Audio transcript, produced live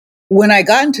when I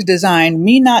got into design,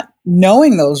 me not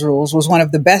knowing those rules was one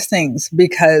of the best things,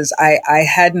 because I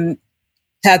hadn't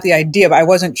had the idea, but I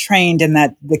wasn't trained in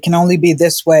that it can only be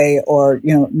this way or,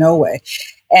 no way.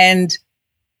 And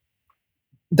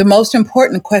the most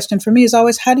important question for me is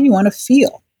always, how do you want to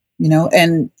feel?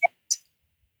 And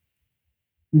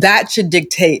that should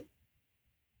dictate,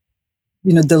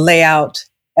 the layout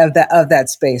of that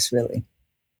space, really.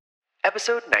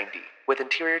 Episode 90 with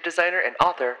interior designer and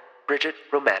author Brigette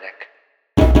Romanek.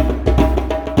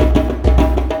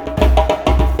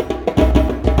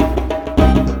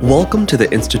 Welcome to the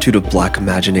Institute of Black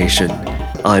Imagination.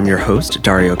 I'm your host,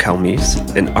 Dario Calmes,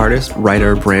 an artist,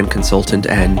 writer, brand consultant,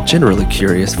 and generally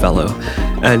curious fellow.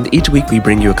 And each week we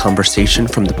bring you a conversation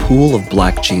from the pool of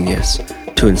Black genius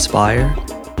to inspire,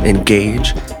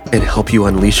 engage, and help you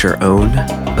unleash your own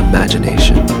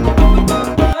imagination.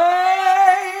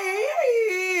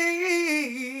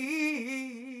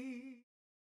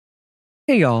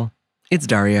 Hey y'all, it's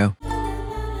Dario.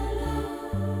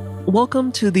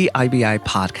 Welcome to the IBI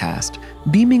podcast,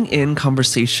 beaming in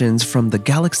conversations from the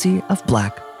galaxy of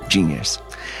Black genius.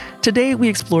 Today we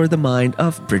explore the mind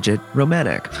of Brigette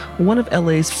Romanek, one of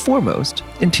LA's foremost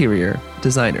interior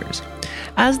designers.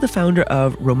 As the founder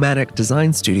of Romanek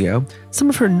Design Studio, some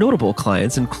of her notable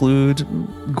clients include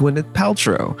Gwyneth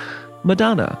Paltrow,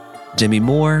 Madonna, Demi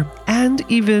Moore, and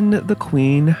even the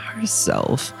Queen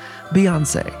herself,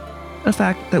 Beyoncé, a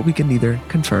fact that we can neither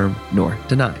confirm nor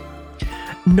deny.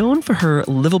 Known for her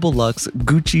livable luxe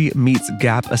Gucci meets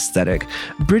Gap aesthetic,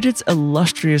 Brigette's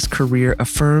illustrious career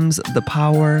affirms the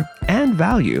power and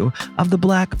value of the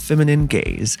Black feminine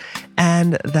gaze,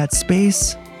 and that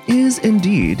space is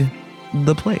indeed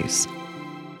the place.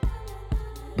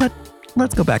 But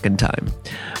let's go back in time.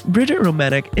 Brigette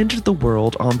Romanek entered the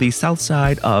world on the south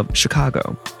side of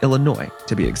Chicago, Illinois,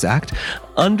 to be exact,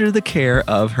 under the care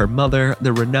of her mother,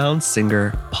 the renowned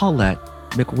singer Paulette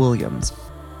McWilliams.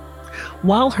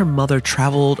 While her mother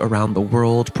traveled around the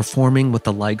world performing with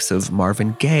the likes of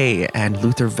Marvin Gaye and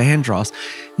Luther Vandross,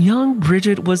 young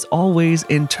Brigette was always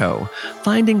in tow,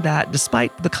 finding that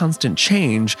despite the constant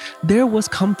change, there was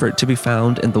comfort to be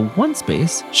found in the one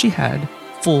space she had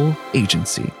full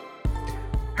agency: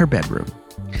 her bedroom.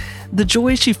 The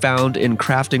joy she found in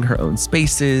crafting her own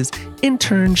spaces, in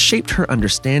turn, shaped her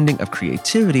understanding of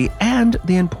creativity and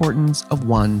the importance of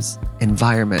one's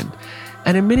environment,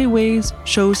 and in many ways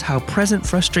shows how present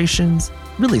frustrations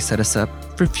really set us up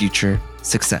for future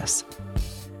success.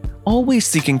 Always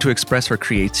seeking to express her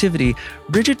creativity,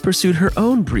 Brigette pursued her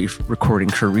own brief recording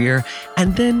career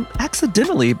and then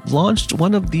accidentally launched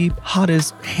one of the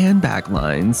hottest handbag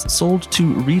lines sold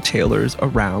to retailers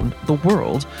around the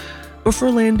world,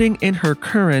 before landing in her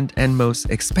current and most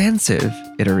expansive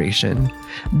iteration,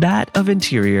 that of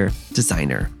interior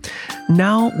designer.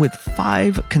 Now, with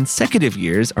 5 consecutive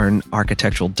years on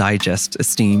Architectural Digest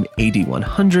Esteem AD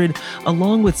 100,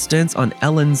 along with stints on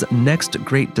Ellen's Next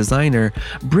Great Designer,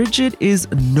 Brigette is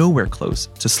nowhere close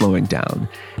to slowing down,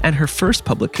 and her first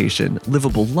publication,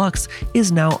 Livable Luxe,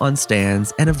 is now on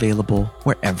stands and available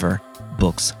wherever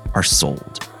books are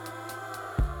sold.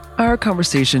 Our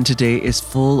conversation today is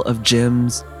full of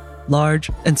gems,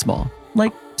 large and small,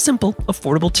 like simple,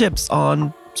 affordable tips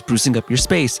on sprucing up your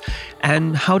space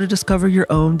and how to discover your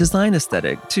own design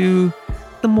aesthetic, to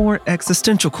the more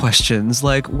existential questions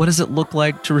like what does it look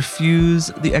like to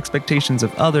refuse the expectations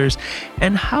of others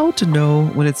and how to know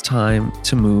when it's time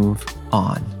to move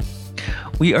on.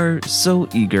 We are so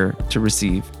eager to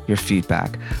receive your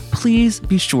feedback. Please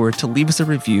be sure to leave us a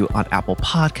review on Apple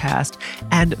Podcast,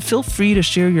 and feel free to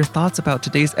share your thoughts about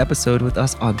today's episode with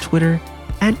us on Twitter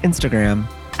and Instagram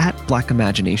at Black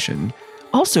Imagination.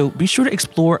 Also, be sure to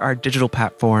explore our digital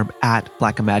platform at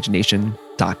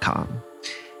blackimagination.com.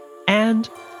 And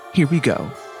here we go.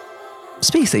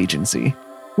 Space Agency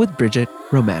with Brigette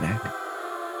Romanek.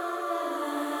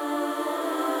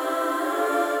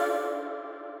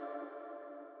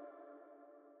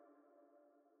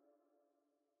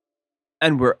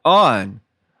 And we're on.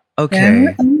 Okay.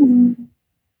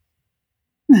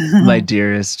 My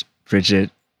dearest Brigette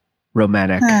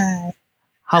Romanek. Hi.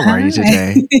 How are you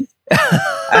today?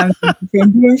 I'm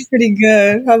doing pretty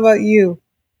good. How about you?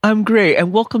 I'm great.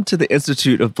 And welcome to the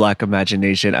Institute of Black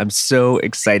Imagination. I'm so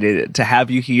excited to have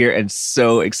you here and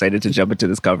so excited to jump into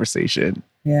this conversation.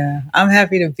 Yeah, I'm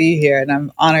happy to be here and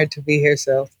I'm honored to be here.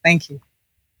 So thank you.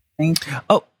 Thank you.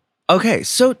 Oh, okay.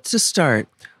 So to start,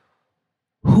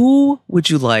 who would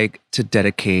you like to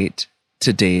dedicate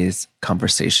today's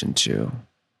conversation to?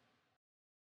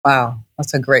 Wow,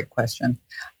 that's a great question.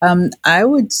 I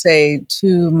would say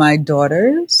to my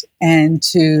daughters and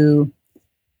to,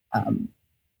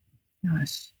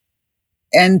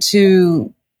 and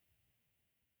to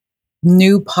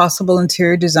new possible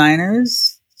interior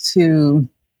designers, to,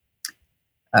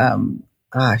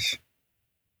 gosh,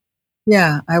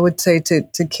 yeah, I would say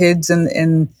to kids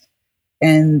and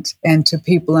to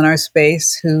people in our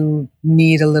space who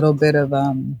need a little bit of,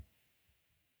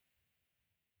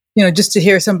 just to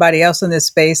hear somebody else in this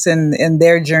space and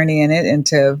their journey in it, and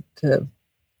to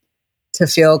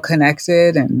feel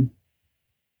connected and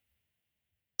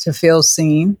to feel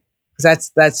seen.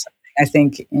 Because that's I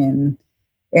think in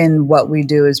what we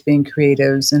do as being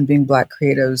creatives and being Black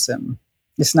creatives,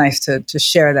 it's nice to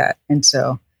share that. And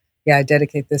so, yeah, I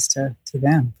dedicate this to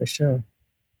them for sure.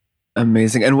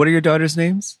 Amazing. And what are your daughters'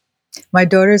 names? My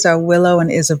daughters are Willow and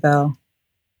Isabel.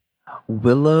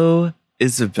 Willow,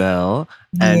 Isabel,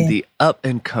 and Yeah. the up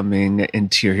and coming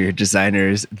interior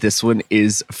designers. This one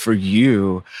is for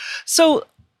you. So,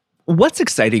 what's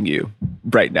exciting you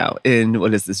right now in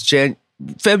what is this,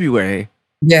 February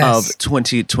Yes. of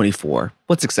 2024?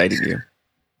 What's exciting you?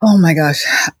 Oh my gosh.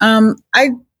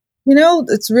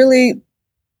 It's really,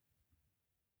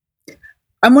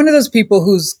 I'm one of those people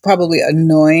who's probably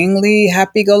annoyingly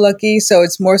happy-go-lucky. So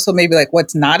it's more so maybe like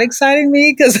what's not exciting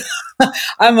me, because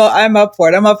I'm up for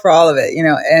it. I'm up for all of it,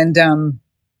 And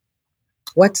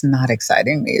what's not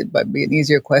exciting me, but be an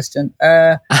easier question.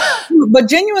 But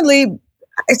genuinely,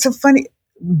 it's a funny,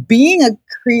 being a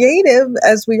creative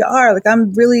as we are. Like,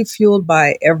 I'm really fueled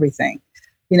by everything.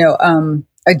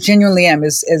 I genuinely am.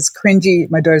 As cringy,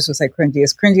 my daughters will say cringy.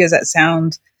 As cringy as that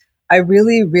sounds, I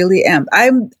really, really am.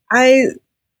 I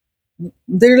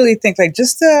literally think, like,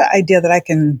 just the idea that I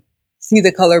can see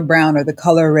the color brown or the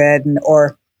color red,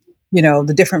 or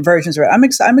the different versions of it. I'm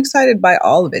excited by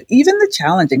all of it, even the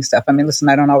challenging stuff. I mean, listen,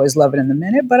 I don't always love it in the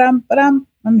minute, but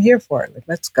I'm here for it. Like,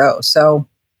 let's go. So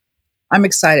I'm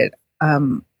excited.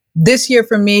 This year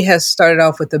for me has started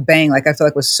off with a bang. Like, I feel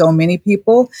like with so many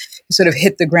people, you sort of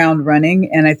hit the ground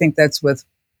running, and I think that's with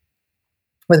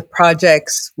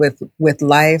projects, with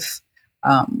life,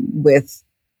 with.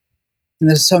 And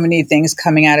there's so many things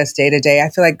coming at us day to day. I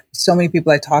feel like so many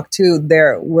people I talk to,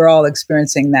 we're all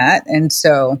experiencing that, and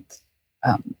so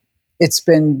it's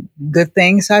been good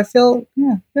things. I feel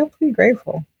pretty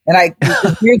grateful, and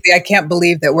weirdly, I can't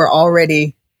believe that we're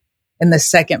already in the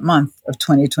second month of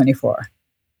 2024.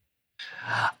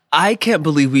 I can't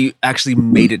believe we actually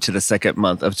made it to the second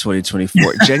month of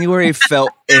 2024. January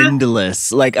felt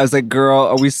endless. Like, I was like, girl,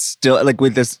 are we still, like,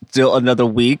 with this still another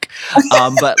week?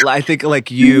 But I think, like,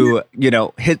 hitting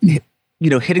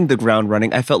the ground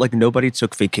running. I felt like nobody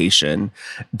took vacation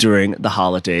during the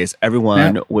holidays.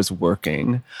 Everyone was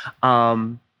working.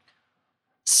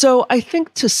 So I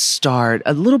think, to start,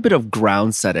 a little bit of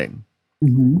ground setting.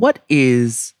 Mm-hmm. What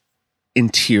is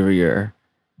interior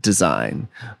design?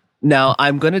 Now,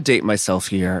 I'm going to date myself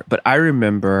here, but I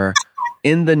remember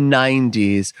in the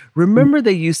 90s,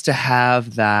 they used to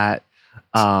have that,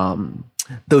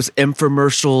 those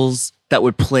infomercials that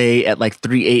would play at like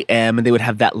 3 a.m. and they would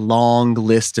have that long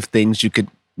list of things you could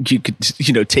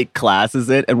take classes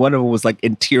in. And one of them was like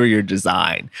interior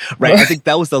design, right? I think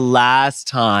that was the last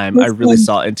time I really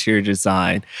saw interior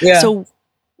design. Yeah. So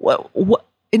what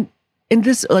in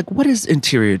this, like, what is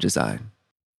interior design?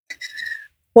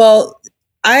 Well,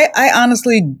 I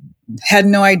honestly had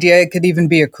no idea it could even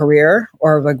be a career,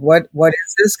 or like what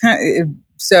is this kind of,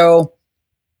 so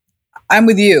I'm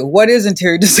with you. What is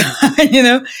interior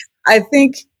design? I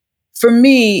think for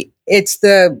me, it's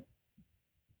the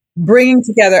bringing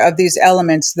together of these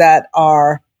elements that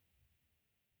are,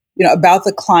 about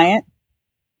the client,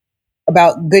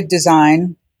 about good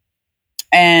design,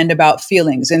 and about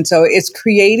feelings. And so it's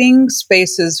creating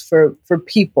spaces for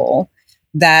people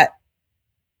that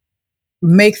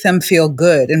make them feel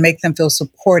good and make them feel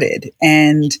supported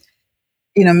and,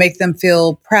 make them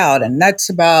feel proud. And that's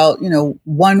about,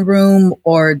 one room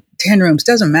or 10 rooms,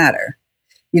 doesn't matter.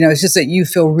 It's just that you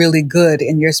feel really good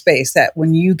in your space, that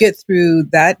when you get through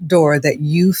that door, that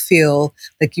you feel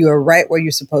like you are right where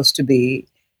you're supposed to be.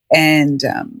 And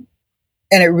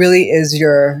it really is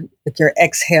your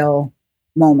exhale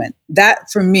moment. That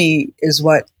for me is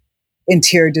what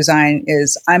interior design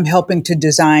is. I'm helping to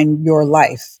design your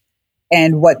life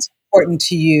and what's important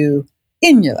to you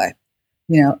in your life,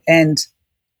 and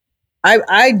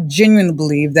I genuinely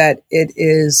believe that it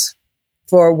is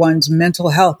for one's mental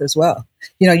health as well.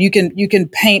 You can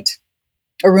paint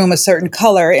a room a certain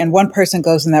color, and one person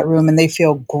goes in that room and they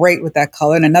feel great with that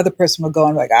color, and another person will go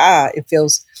and like, it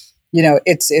feels,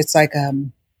 it's like,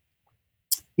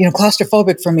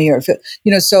 claustrophobic for me, or,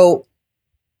 so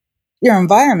your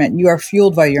environment, you are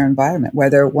fueled by your environment,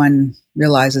 whether one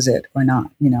realizes it or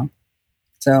not,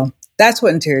 So that's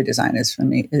what interior design is for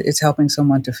me. It's helping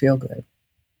someone to feel good.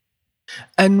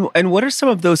 And what are some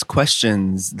of those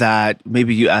questions that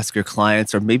maybe you ask your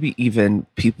clients, or maybe even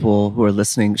people who are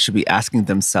listening should be asking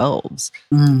themselves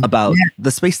about Yeah.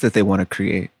 the space that they want to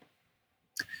create?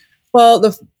 Well,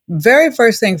 the very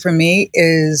first thing for me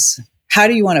is, how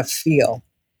do you want to feel?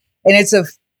 And it's a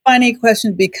funny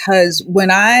question because when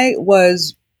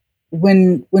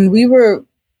we were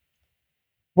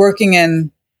working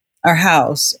in our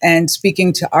house and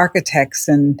speaking to architects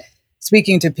and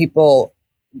speaking to people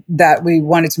that we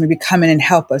wanted to maybe come in and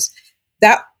help us,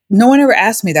 that no one ever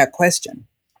asked me that question.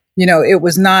 It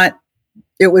was not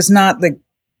like,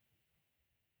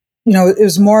 it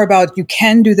was more about, you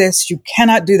can do this, you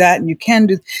cannot do that, and you can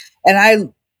do. And I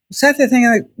sat there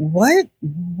thinking, like,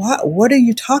 what are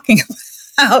you talking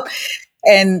about?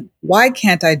 And why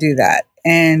can't I do that?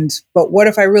 But what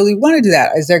if I really want to do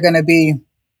that? Is there going to be,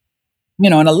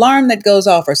 an alarm that goes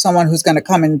off, or someone who's going to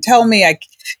come and tell me,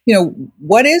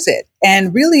 what is it?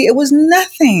 And really, it was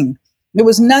nothing. It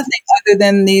was nothing other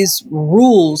than these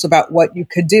rules about what you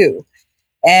could do.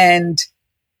 And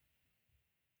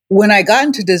when I got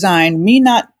into design, me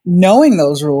not knowing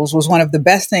those rules was one of the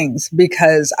best things,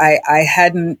 because I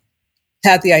hadn't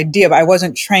had the idea, but I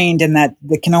wasn't trained in that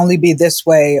it can only be this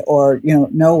way or,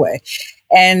 no way.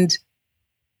 And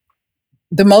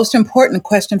the most important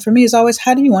question for me is always,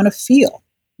 how do you want to feel?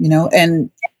 And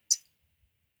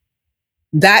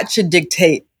that should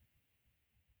dictate,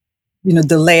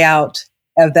 the layout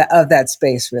of that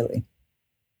space, really.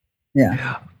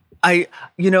 Yeah.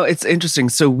 It's interesting.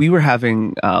 So we have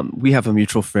a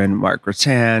mutual friend, Mark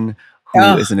Rattan,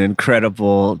 who is an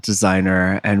incredible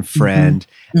designer and friend.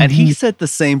 Mm-hmm. And he said the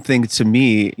same thing to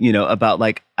me, about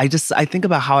like, I think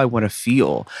about how I want to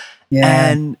feel. Yeah.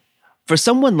 And for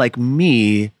someone like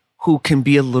me, who can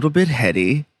be a little bit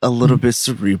heady, a little bit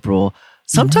cerebral,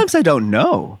 sometimes I don't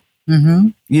know. Mm-hmm.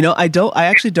 I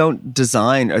actually don't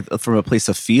design from a place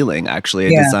of feeling. Actually,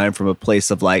 I design from a place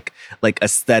of like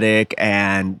aesthetic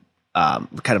and kind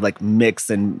of like mix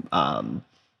and kind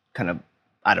of,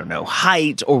 I don't know,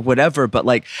 height or whatever. But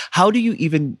like, how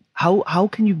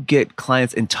can you get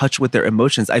clients in touch with their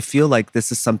emotions? I feel like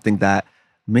this is something that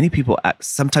many people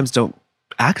sometimes don't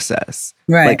access,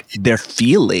 right? Like their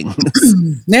feelings.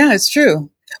 Yeah, it's true.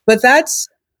 But that's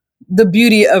the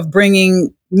beauty of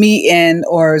bringing me in,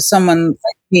 or someone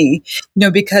like me,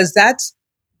 because that's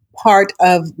part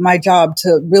of my job,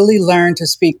 to really learn to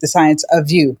speak the science of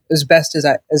you as best as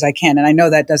I can. And I know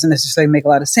that doesn't necessarily make a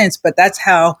lot of sense, but that's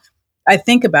how I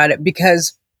think about it,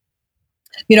 because,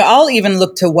 I'll even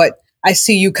look to what I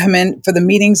see you come in for the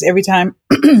meetings every time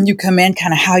you come in,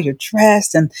 kind of how you're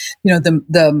dressed, and,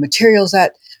 the materials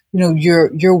that,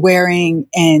 you're wearing.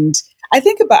 And I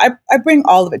think I bring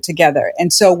all of it together.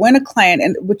 And so when a client,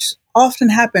 and which often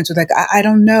happens with like, I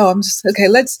don't know, I'm just, okay,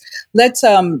 let's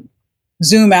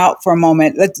zoom out for a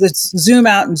moment. Let's zoom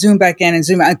out and zoom back in and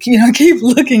zoom out, keep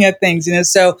looking at things,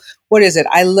 so what is it?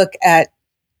 I look at,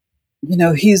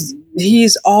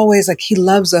 he's always like, he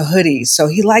loves a hoodie. So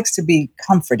he likes to be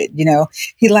comforted,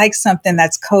 he likes something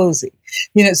that's cozy,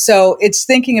 so it's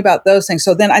thinking about those things.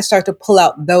 So then I start to pull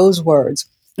out those words.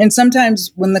 And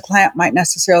sometimes when the client might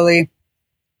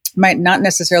not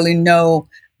necessarily know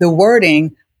the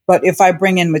wording, but if I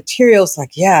bring in materials,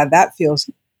 like, yeah, that feels.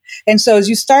 And so as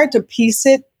you start to piece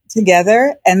it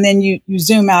together, and then you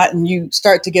zoom out and you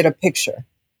start to get a picture,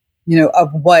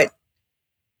 of what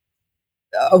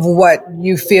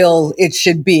you feel it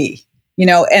should be,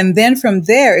 and then from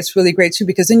there, it's really great too,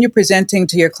 because then you're presenting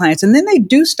to your clients, and then they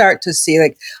do start to see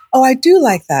like, oh, I do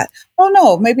like that. Oh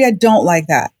no, maybe I don't like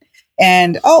that.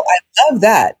 And, oh, I love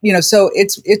that. So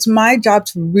it's my job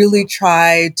to really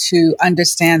try to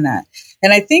understand that.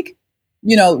 And I think,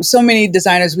 so many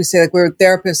designers, we say like we're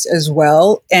therapists as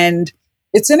well. And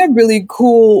it's in a really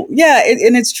cool,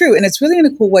 and it's true. And it's really in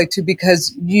a cool way too,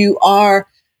 because you are,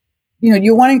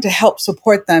 you're wanting to help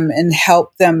support them and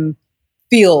help them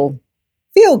feel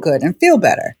good and feel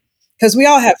better. Because we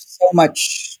all have so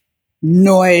much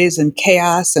noise and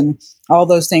chaos and all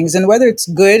those things. And whether it's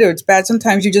good or it's bad,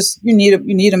 sometimes you need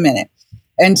a minute.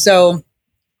 And so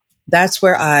that's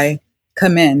where I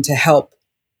come in to help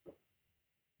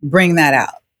bring that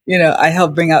out. I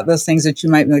help bring out those things that you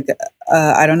might be like,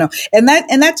 I don't know. And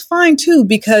that's fine too,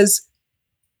 because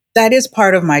that is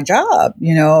part of my job,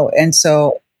 and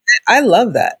so I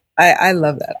love that. I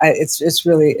love that. It's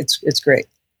really great.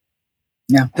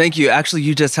 Yeah. Thank you. Actually,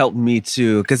 you just helped me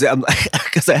too, because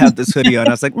I have this hoodie on.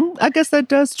 I was like, I guess that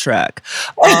does track.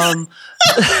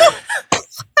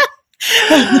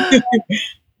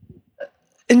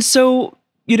 And so,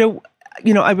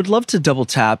 I would love to double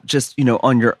tap just,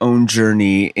 on your own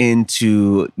journey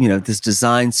into, this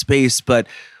design space. But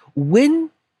when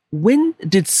When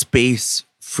did space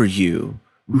for you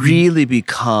really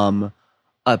become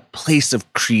a place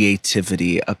of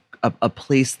creativity, a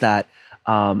place that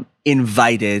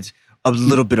invited a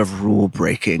little bit of rule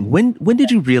breaking? When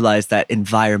did you realize that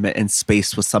environment and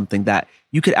space was something that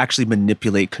you could actually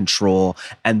manipulate, control,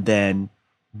 and then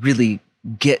really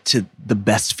get to the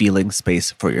best feeling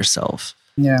space for yourself?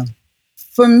 Yeah.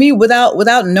 For me,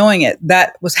 without knowing it,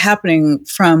 that was happening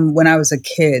from when I was a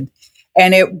kid.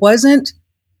 And it wasn't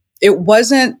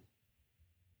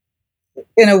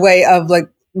in a way of like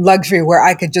luxury where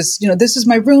I could just, this is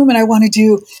my room and I want to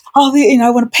do all the, I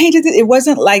want to paint it. It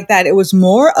wasn't like that. It was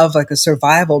more of like a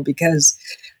survival because,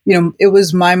 it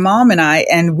was my mom and I,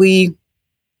 and we,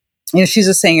 she's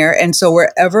a singer. And so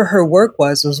wherever her work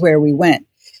was where we went.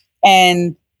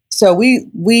 And so we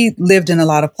lived in a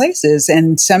lot of places,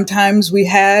 and sometimes we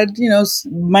had,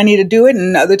 money to do it,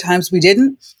 and other times we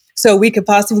didn't. So we could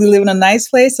possibly live in a nice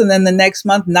place, and then the next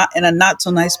month, not in a not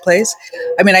so nice place.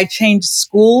 I mean, I changed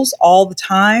schools all the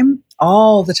time.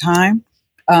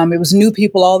 It was new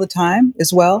people all the time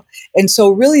as well. And so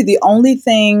really the only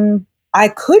thing I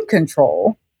could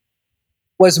control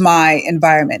was my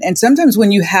environment. And sometimes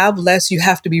when you have less, you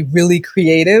have to be really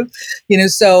creative,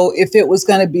 so if it was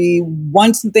going to be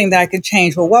one thing that I could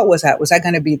change, well, what was that? Was I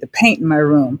going to be the paint in my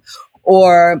room?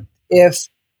 Or if,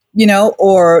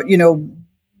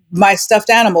 my stuffed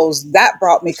animals, that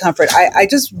brought me comfort. I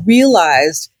just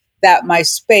realized that my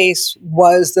space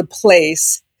was the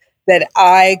place that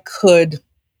I could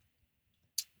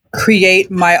create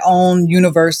my own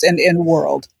universe and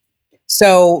world.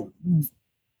 So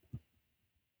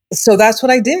that's what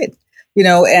I did,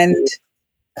 and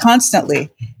constantly.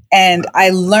 And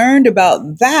I learned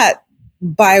about that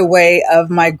by way of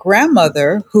my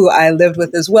grandmother, who I lived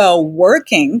with as well,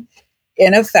 working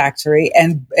in a factory,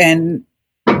 and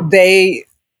they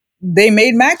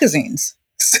made magazines.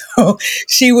 So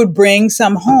she would bring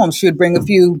some home. She would bring a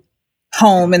few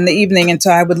home in the evening. And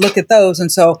so I would look at those. And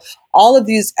so all of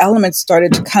these elements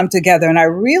started to come together. And I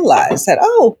realized that,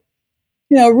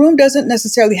 a room doesn't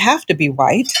necessarily have to be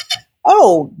white.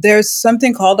 Oh, there's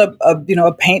something called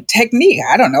a paint technique.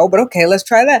 I don't know, but okay, let's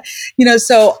try that.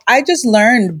 So I just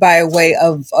learned by way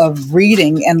of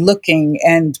reading and looking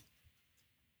and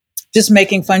just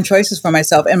making fun choices for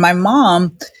myself. And my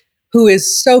mom, who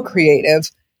is so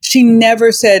creative, she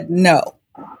never said no,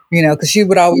 because she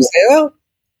would always say, oh,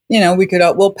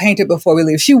 we'll paint it before we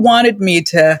leave. She wanted me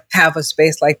to have a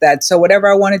space like that. So whatever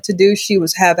I wanted to do, she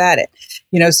was have at it.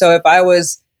 So if I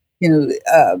was,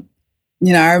 I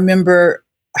remember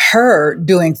her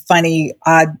doing funny,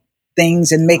 odd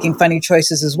things and making funny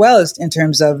choices as well as in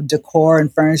terms of decor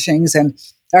and furnishings. And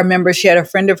I remember she had a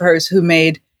friend of hers who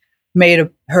made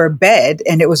her bed,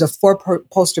 and it was a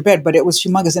 4-poster bed, but it was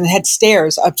humongous and it had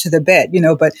stairs up to the bed,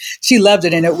 but she loved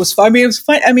it and it was fun. I mean, it was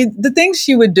fun. I mean, the things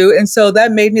she would do. And so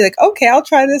that made me like, okay, I'll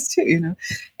try this too,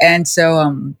 And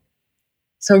so,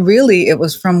 so really it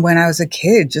was from when I was a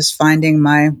kid, just finding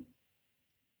my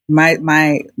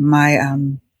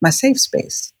safe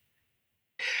space.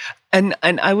 And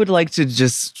I would like to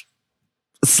just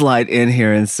slide in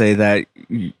here and say that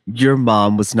your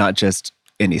mom was not just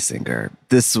any singer.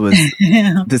 This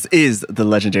is the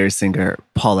legendary singer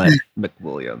Paulette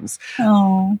McWilliams.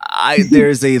 Oh.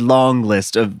 There's a long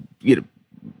list of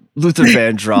Luther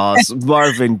Vandross,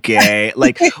 Marvin Gaye.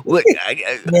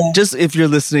 Just if you're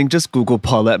listening, just Google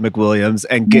Paulette McWilliams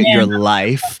and get your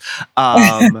life.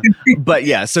 But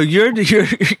yeah, so you're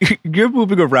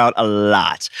moving around a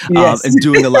lot and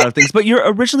doing a lot of things. But you're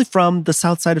originally from the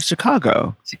South Side of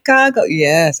Chicago. Chicago,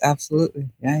 yes, absolutely,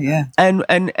 yeah.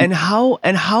 And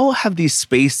how have these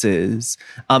spaces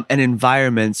and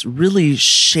environments really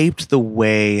shaped the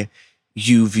way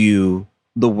you view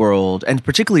the world, and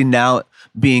particularly now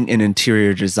being an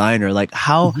interior designer, like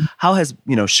how has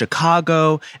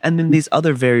Chicago and then these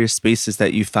other various spaces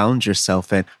that you found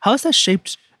yourself in, how has that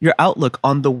shaped your outlook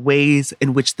on the ways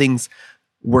in which things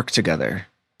work together?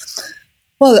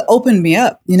 Well, it opened me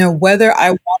up, whether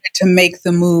I wanted to make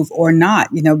the move or not,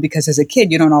 because as a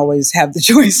kid, you don't always have the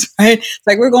choice, right? It's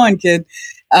like, we're going, kid.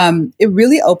 It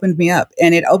really opened me up,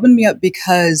 and it opened me up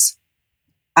because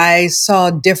I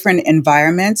saw different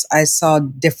environments. I saw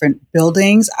different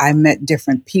buildings. I met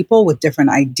different people with different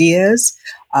ideas.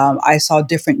 I saw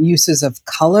different uses of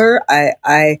color.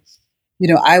 I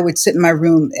would sit in my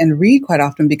room and read quite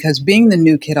often because being the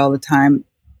new kid all the time,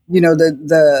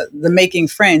 the making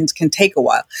friends can take a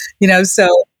while,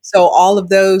 so all of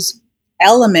those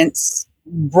elements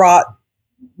brought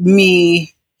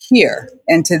me here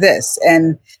and to this.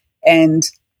 And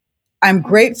I'm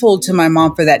grateful to my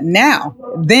mom for that now.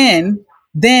 Then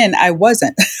Then I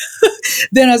wasn't.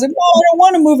 Then I was like, oh, I don't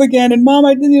want to move again. And mom,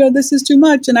 this is too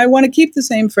much. And I want to keep the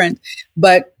same friend.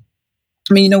 But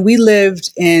I mean, we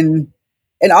lived and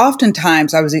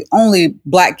oftentimes I was the only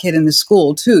Black kid in the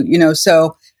school too,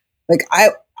 so like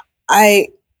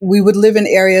we would live in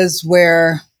areas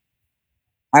where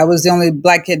I was the only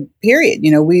Black kid, period.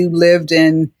 We lived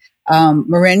in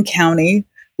Marin County,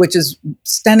 which is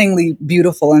stunningly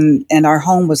beautiful. And our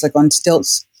home was like on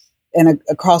stilts and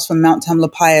across from Mount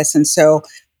Tamalpais. And so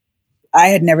I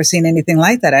had never seen anything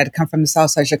like that. I had come from the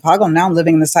South Side of Chicago. Now I'm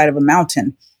living in the side of a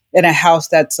mountain in a house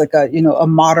that's like a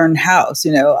modern house,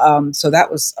 so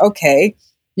that was okay.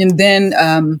 And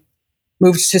then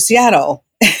moved to Seattle.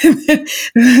 It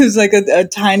was like a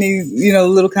tiny,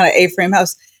 little kind of A-frame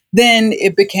house. Then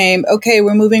it became, okay,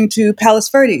 we're moving to Palos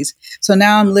Verdes. So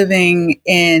now I'm living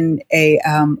in a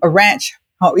ranch,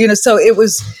 so it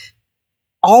was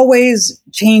always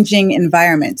changing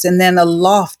environments. And then a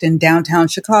loft in downtown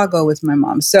Chicago with my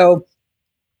mom. So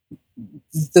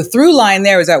the through line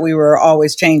there is that we were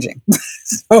always changing.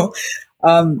 So,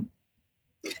 and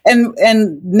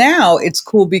now it's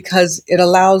cool because it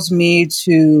allows me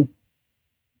to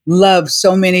love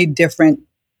so many different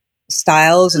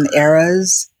styles and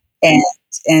eras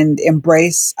and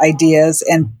embrace ideas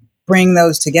and bring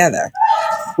those together,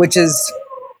 which is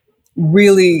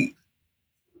really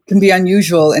can be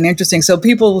unusual and interesting. So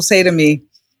people will say to me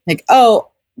like, oh,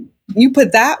 you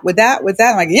put that with that with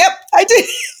that. I'm like, yep, I did.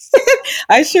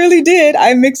 I surely did.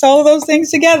 I mix all of those things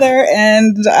together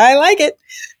and I like it,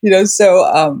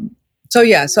 so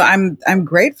yeah, so I'm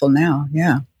grateful now.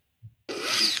 Yeah.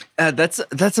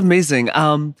 That's amazing.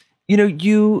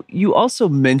 You also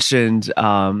mentioned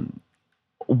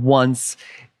once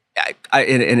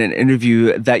in an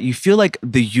interview that you feel like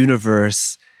the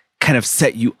universe kind of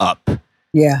set you up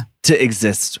to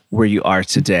exist where you are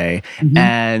today. Mm-hmm.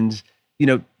 And,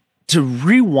 to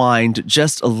rewind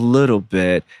just a little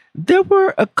bit, there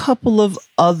were a couple of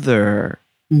other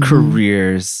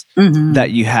careers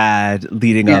that you had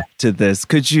leading up to this.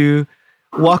 Could you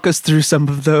walk us through some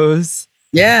of those?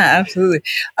 Yeah, absolutely.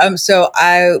 So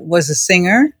I was a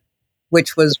singer,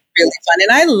 which was really fun,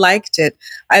 and I liked it.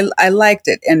 I liked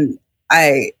it, and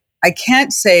I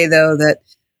can't say though that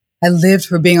I lived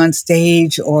for being on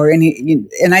stage or any.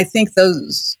 And I think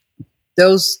those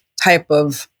type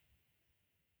of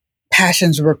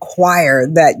passions require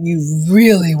that you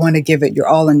really want to give it your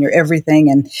all and your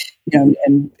everything, and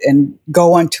and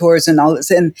go on tours and all this.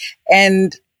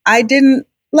 And I didn't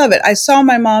love it. I saw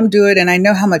my mom do it, and I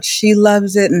know how much she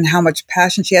loves it and how much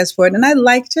passion she has for it. And I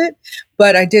liked it,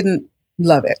 but I didn't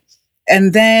love it.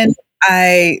 And then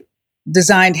I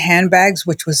designed handbags,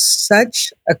 which was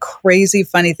such a crazy,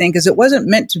 funny thing because it wasn't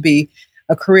meant to be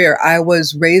a career. I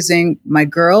was raising my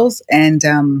girls, and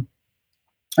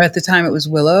at the time it was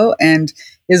Willow, and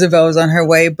Isabel was on her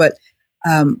way, but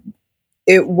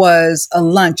it was a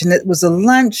lunch, and it was a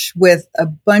lunch with a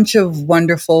bunch of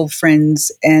wonderful friends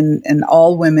and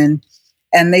all women.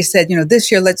 And they said,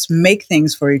 this year, let's make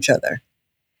things for each other.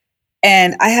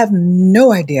 And I have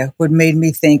no idea what made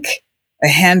me think a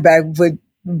handbag would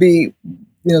be,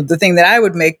 the thing that I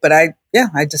would make. But I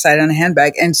decided on a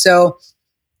handbag. And so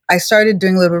I started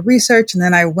doing a little research, and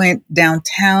then I went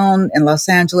downtown in Los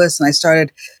Angeles and I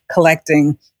started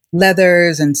collecting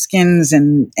leathers and skins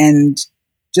and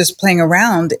just playing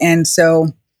around. And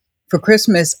so for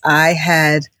Christmas, I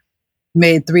had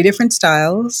made 3 different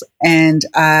styles, and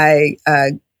I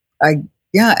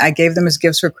gave them as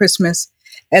gifts for Christmas.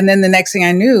 And then the next thing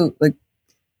I knew, like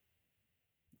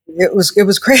it was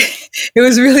crazy. It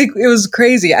was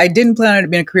crazy. I didn't plan on it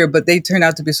being a career, but they turned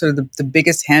out to be sort of the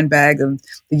biggest handbag of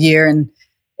the year.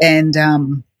 And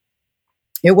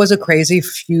it was a crazy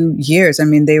few years. I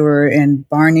mean, they were in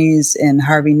Barney's and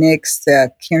Harvey Nicks,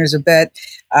 Kierner's Bet,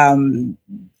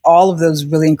 all of those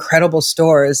really incredible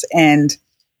stores. And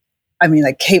I mean,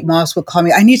 like Kate Moss would call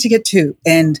me, I need to get 2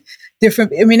 and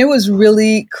different. I mean, it was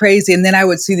really crazy. And then I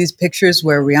would see these pictures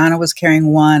where Rihanna was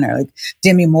carrying one, or like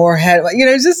Demi Moore had,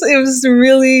 it was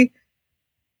really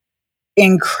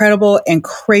incredible and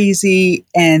crazy.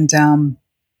 And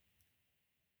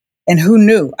who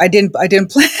knew? I didn't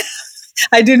plan.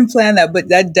 I didn't plan that, but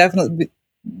that definitely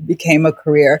became a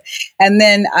career. And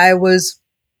then we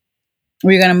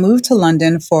were going to move to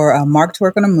London for Mark to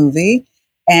work on a movie.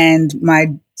 And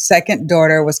my second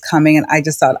daughter was coming, and I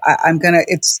just thought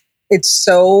it's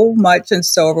so much and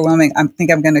so overwhelming. I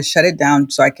think I'm going to shut it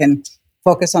down so I can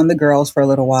focus on the girls for a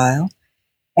little while.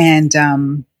 And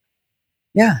and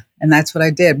that's what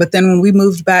I did. But then when we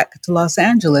moved back to Los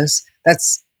Angeles,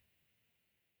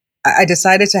 I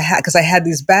decided to have, because I had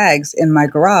these bags in my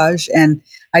garage, and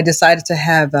I decided to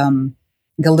have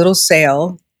like a little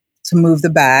sale to move the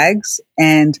bags,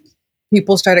 and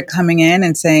people started coming in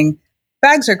and saying,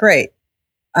 bags are great.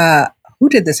 Who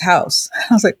did this house?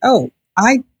 I was like, oh,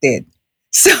 I did.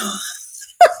 So,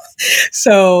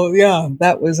 so yeah,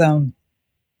 that was,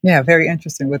 very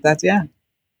interesting with that. Yeah.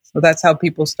 So that's how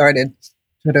people started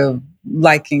sort of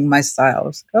liking my style. I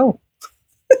was like, oh,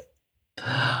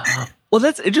 Well,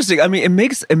 that's interesting. I mean,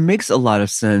 it makes a lot of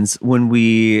sense when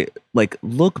we like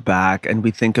look back and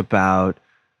we think about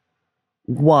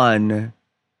one,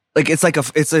 like it's like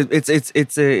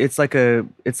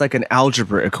an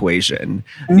algebra equation.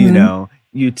 mm-hmm,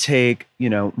 You take,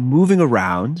 moving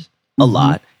around a mm-hmm,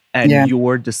 lot and yeah,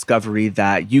 your discovery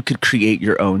that you could create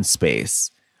your own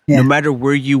space. No yeah, matter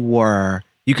where you were,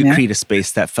 you could yeah, create a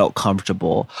space that felt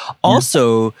comfortable. yeah,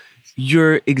 Also,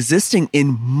 you're existing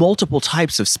in multiple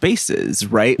types of spaces,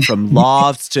 right? From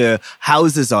lofts to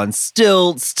houses on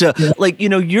stilts to yeah, like,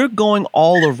 you're going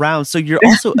all around. So you're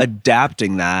also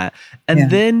adapting that. And yeah.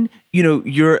 then,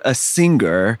 you're a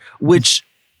singer, which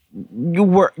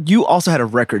you also had a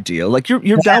record deal. Like you're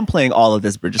downplaying all of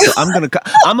this, Bridget. So I'm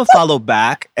gonna follow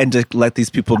back and just let these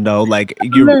people know like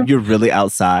No. you're really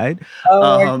outside,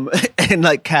 Oh, and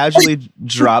like casually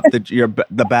drop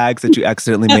the bags that you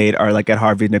accidentally made are like at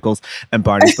Harvey Nichols and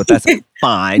Barney's, but that's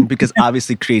fine because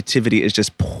obviously creativity is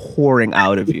just pouring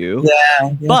out of you.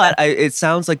 yeah, yeah. But it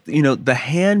sounds like the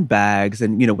handbags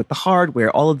and with the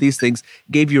hardware, all of these things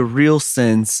gave you a real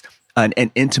sense and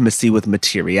intimacy with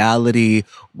materiality,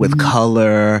 with Mhm.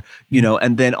 color,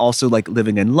 and then also like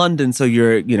living in London. So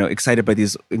you're, excited by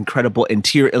these incredible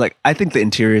interior. Like I think the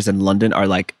interiors in London are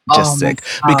like Oh just my sick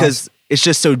gosh. because it's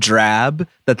just so drab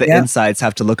that the Yep. insides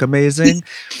have to look amazing.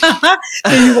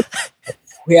 So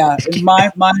yeah,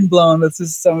 mind blown. This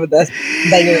is some of the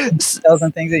details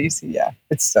and things that you see. Yeah,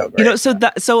 it's so great.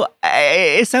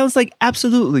 It sounds like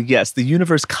absolutely yes, the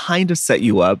universe kind of set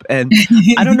you up, and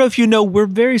I don't know if we're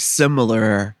very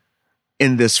similar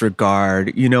in this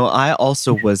regard. I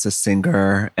also was a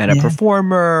singer and a Yeah,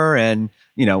 performer, and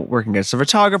working as a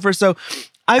photographer. So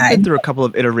I've I been through a couple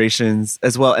of iterations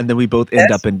as well, and then we both end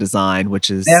yes, up in design, which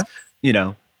yeah,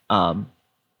 is um,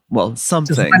 well, just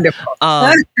something. wonderful.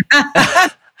 Um,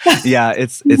 yeah,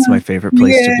 it's my favorite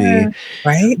place to be. Yeah,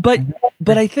 right.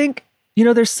 But I think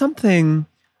there's something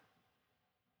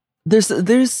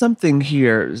there's something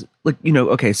here like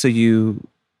okay, so you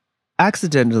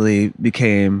accidentally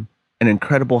became an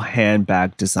incredible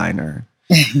handbag designer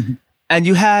and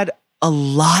you had a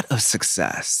lot of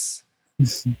success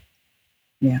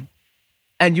Yeah.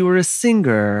 and you were a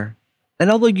singer, and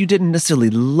although you didn't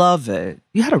necessarily love it,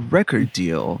 you had a record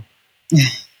deal.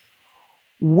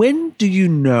 When do you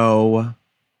know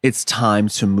it's time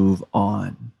to move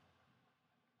on?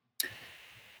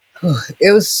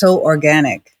 It was so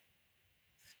organic.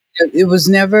 It was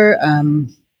never.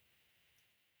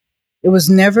 It was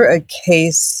never a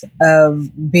case of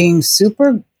being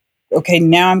super. Okay,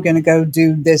 now I'm going to go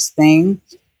do this thing.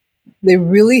 They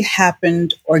really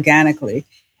happened organically,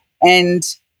 and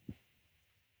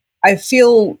I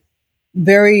feel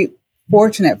very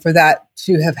fortunate for that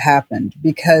to have happened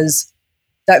because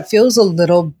that feels a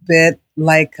little bit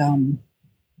like I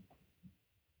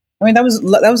mean that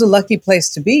was a lucky place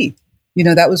to be.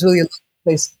 That was really a lucky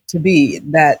place to be,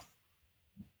 that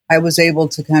I was able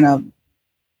to kind of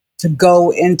to go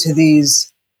into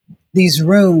these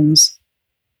rooms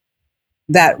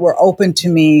that were open to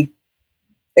me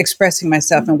expressing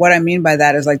myself. And what I mean by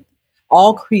that is like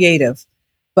all creative,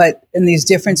 but in these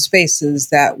different spaces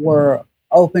that were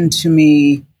open to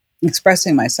me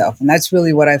expressing myself. And that's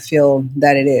really what I feel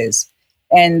that it is.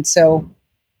 And so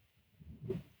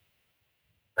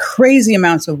crazy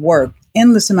amounts of work,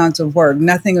 endless amounts of work.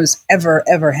 Nothing was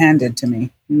ever handed to me.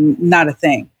 Not a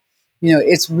thing.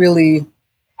 It's really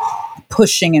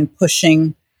pushing and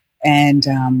pushing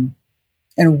and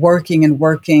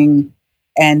working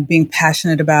and being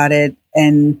passionate about it,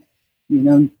 and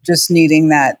just needing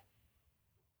that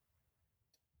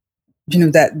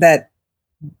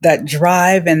that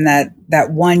drive and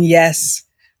that one yes,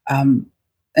 and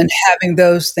having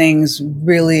those things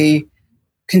really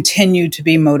continue to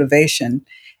be motivation,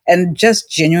 and just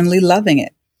genuinely loving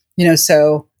it.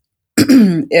 So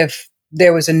if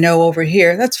there was a no over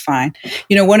here, that's fine.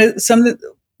 One of some of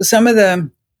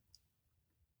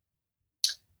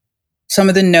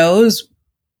the no's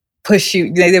push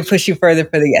you, they push you further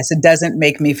for the yes. It doesn't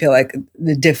make me feel like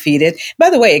defeated. By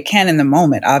the way, it can in the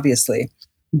moment, obviously,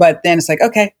 but then it's like,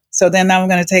 okay, so then now I'm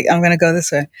going to go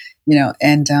this way,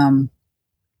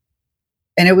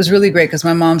 and it was really great because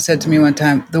my mom said to me one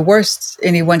time, the worst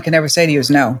anyone can ever say to you is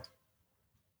no.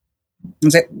 I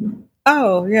was like,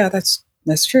 oh yeah,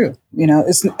 That's true.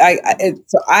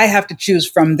 So I have to choose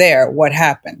from there what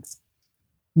happens.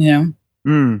 You know.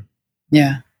 Mm.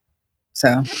 Yeah.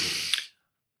 So.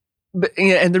 But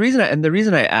yeah, and the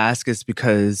reason I ask is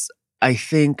because I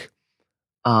think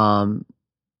um,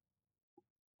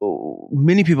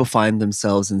 many people find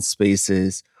themselves in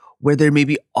spaces where they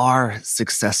maybe are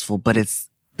successful, but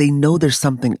they know there's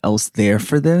something else there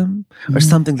for them or Mhm.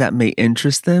 something that may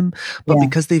interest them, but Yeah.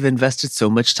 because they've invested so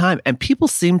much time and people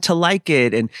seem to like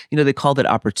it, and they call that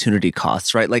opportunity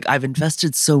costs, right? Like, I've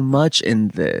invested so much in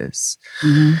this.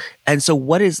 Mm-hmm. And so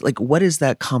what is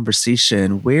that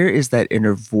conversation? Where is that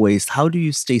inner voice? How do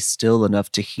you stay still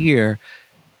enough to hear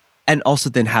and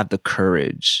also then have the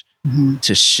courage Mm-hmm.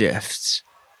 to shift?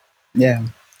 Yeah.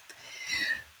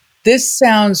 This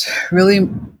sounds really,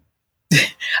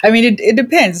 I mean, it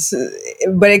depends,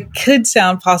 but it could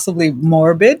sound possibly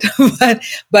morbid,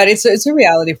 but it's a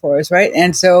reality for us, right?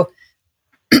 And so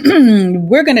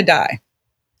we're going to die.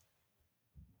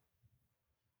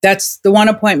 That's the one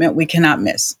appointment we cannot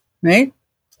miss, right?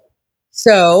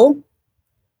 So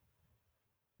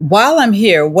while I'm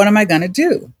here, what am I going to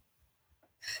do?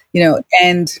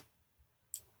 And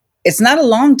it's not a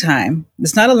long time.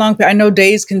 It's not a long. I know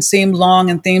days can seem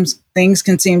long and things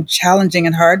can seem challenging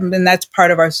and hard, and that's part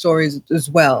of our stories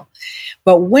as well.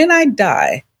 But when I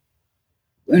die,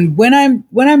 and when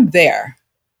I'm there,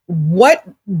 what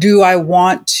do I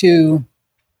want to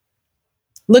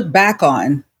look back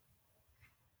on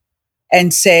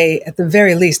and say, at the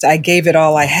very least, I gave it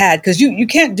all I had? Because you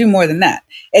can't do more than that,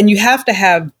 and you have to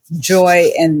have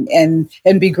joy and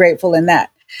be grateful in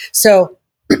that. So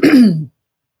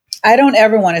I don't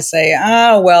ever want to say,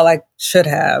 well, I should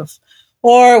have,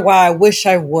 or, well, I wish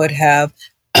I would have.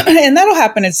 And that'll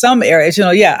happen in some areas.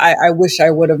 Yeah, I wish I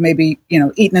would have maybe,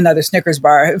 eaten another Snickers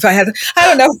bar if I had, I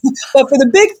don't know. But for the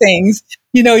big things,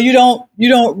 you don't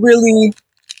really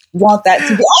want that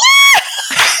to be,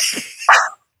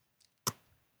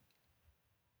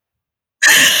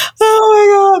 oh my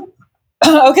God.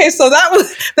 Okay, so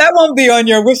that won't be on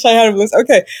your wish I had a list.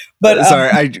 Okay, but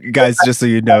Sorry, guys, just so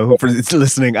you know, for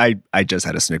listening, I just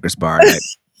had a Snickers bar and I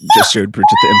just showed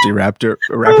Bridget the empty wrapper.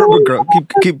 But girl,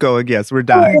 keep going. Yes, we're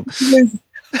dying. but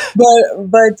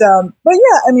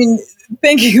yeah, I mean,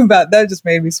 thinking about that just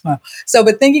made me smile. So,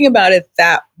 but thinking about it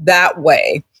that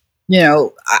way,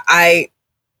 I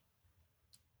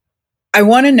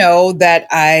want to know that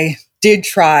I did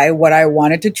try what I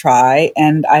wanted to try,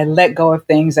 and I let go of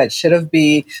things that shouldn't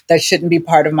be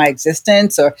part of my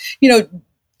existence, or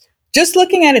just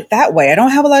looking at it that way. I don't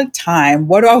have a lot of time.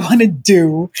 What do I want to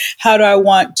do? How do I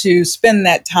want to spend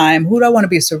that time? Who do I want to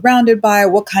be surrounded by?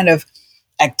 What kind of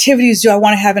activities do I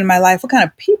want to have in my life? What kind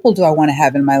of people do I want to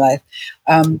have in my life?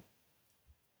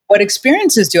 What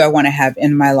experiences do I want to have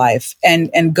in my life?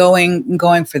 And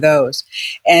going for those,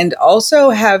 and also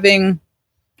having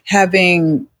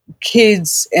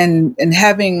kids and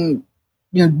having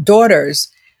daughters.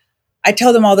 I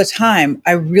tell them all the time,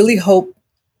 I really hope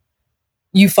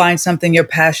you find something you're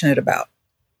passionate about.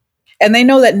 And they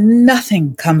know that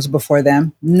nothing comes before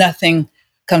them. Nothing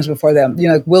comes before them.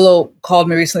 Like Willow called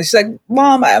me recently. She's like,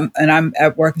 "Mom," and I'm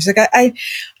at work. And she's like, I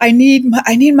need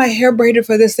my hair braided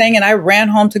for this thing. And I ran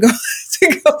home to go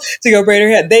to go braid her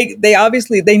hair. They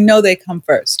obviously they know they come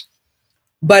first.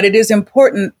 But it is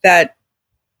important that,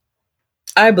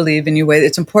 I believe, anyway,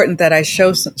 it's important that I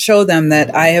show them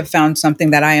that I have found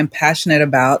something that I am passionate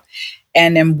about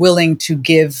and am willing to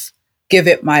give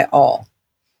it my all.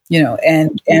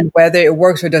 And whether it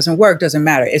works or doesn't work doesn't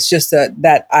matter. It's just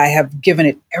that I have given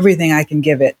it everything I can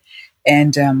give it,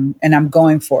 and I'm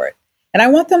going for it. And I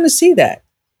want them to see that.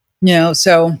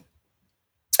 So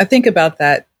I think about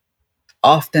that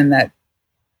often. That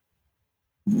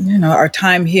our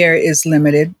time here is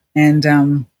limited,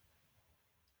 and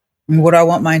what do I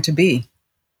want mine to be?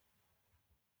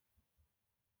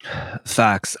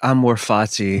 Facts. I'm more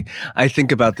Fati. I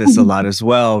think about this a lot as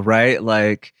well, right?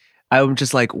 Like, I'm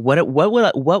just like, what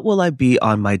will I be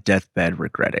on my deathbed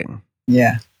regretting?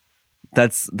 Yeah.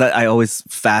 That I always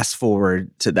fast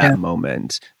forward to that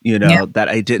moment, that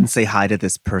I didn't say hi to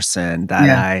this person, that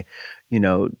I,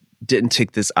 didn't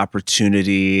take this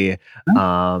opportunity,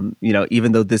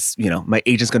 even though this, my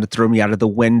agent's going to throw me out of the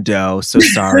window. So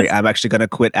sorry. I'm actually going to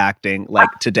quit acting like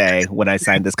today when I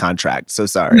signed this contract. So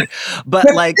sorry.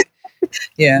 But like,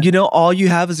 all you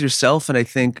have is yourself. And I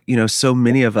think, so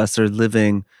many of us are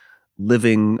living,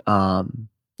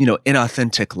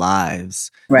 inauthentic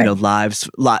lives, right.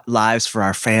 Lives for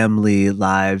our family,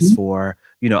 lives for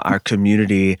our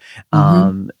community.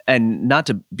 Mm-hmm. And not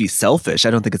to be selfish.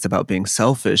 I don't think it's about being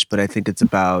selfish, but I think it's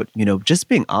about, just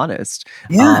being honest,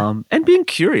 Yeah. and being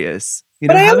curious,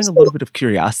 But I having a little also, bit of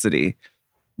curiosity.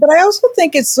 but I also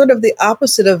think it's sort of the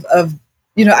opposite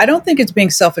I don't think it's being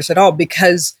selfish at all,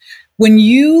 because when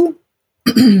you're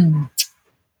kind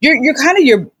of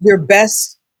your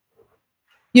best,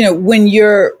 when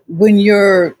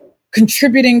you're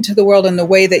contributing to the world in the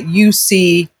way that you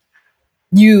see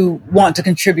you want to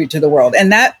contribute to the world.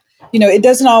 And that, it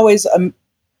doesn't always, it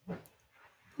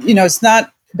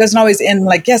doesn't always end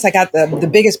like, yes, I got the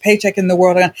biggest paycheck in the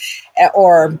world,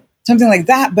 or something like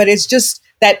that. But it's just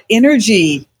that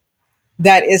energy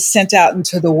that is sent out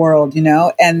into the world, and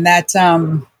and that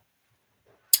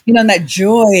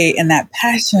joy and that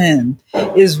passion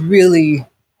is really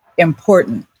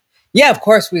important. Yeah, of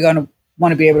course, we're going to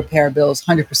want to be able to pay our bills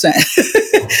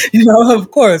 100%.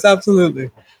 Of course, absolutely.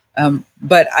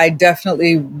 But I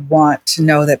definitely want to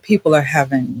know that people are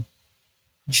having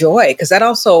joy, because that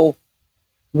also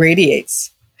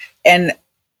radiates. And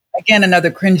again,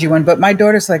 another cringy one, but my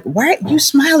daughter's like, why you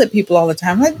smile at people all the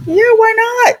time? I'm like, yeah, why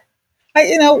not?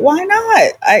 Why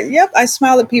not? I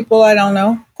smile at people. I don't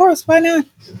know. Of course, why not?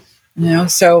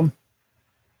 So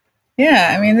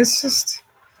yeah, I mean, it's just,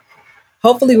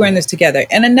 hopefully we're in this together.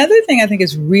 And another thing I think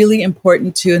is really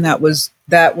important too, and that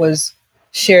was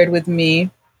shared with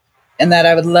me, and that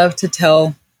I would love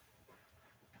to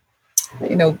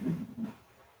you know,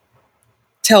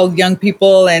 tell young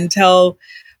people, and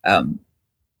um,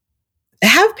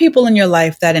 have people in your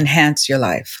life that enhance your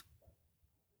life.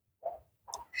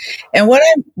 And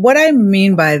what I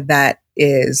mean by that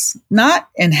is not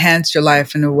enhance your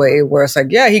life in a way where it's like,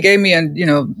 yeah, he gave me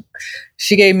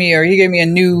she gave me, or he gave me a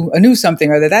new something,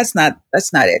 or that. That's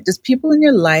not it. Just people in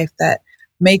your life that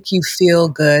make you feel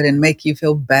good and make you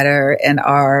feel better and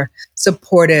are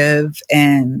supportive,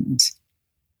 and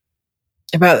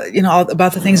about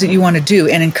the things that you want to do,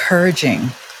 and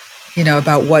encouraging,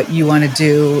 about what you want to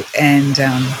do, and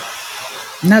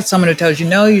not someone who tells you,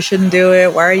 no, you shouldn't do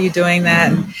it. Why are you doing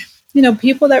that? And,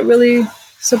 people that really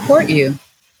support you,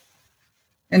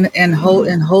 and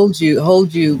hold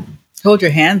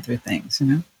your hand through things.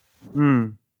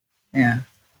 Mm. Yeah.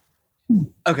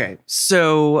 Okay,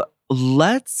 so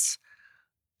let's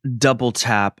double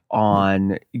tap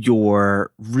on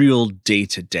your real day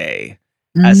to day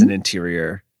as an Mm-hmm.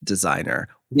 interior designer.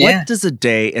 Yeah. What does a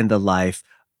day in the life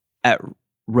at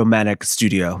Romanek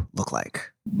Studio look like?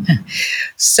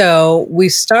 So we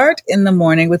start in the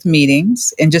morning with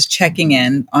meetings and just checking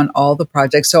in on all the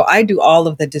projects. So I do all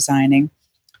of the designing.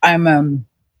 I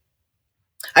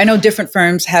know different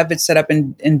firms have it set up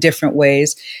in different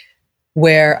ways,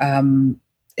 where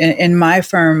in my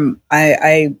firm,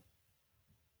 I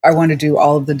want to do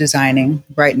all of the designing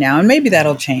right now, and maybe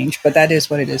that'll change, but that is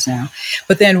what it is now.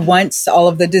 But then once all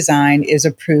of the design is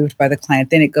approved by the client,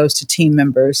 then it goes to team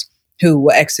members who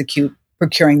will execute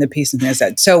procuring the piece and things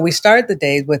like that. So we start the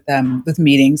day with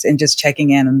meetings and just checking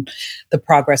in on the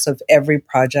progress of every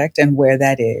project and where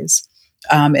that is.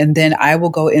 And then I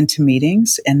will go into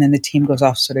meetings, and then the team goes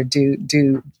off sort of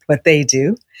do what they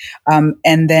do,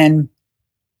 and then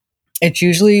it's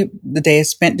usually the day is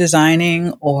spent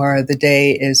designing, or the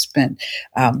day is spent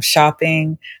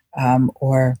shopping,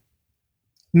 or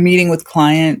meeting with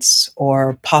clients,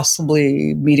 or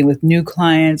possibly meeting with new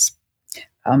clients.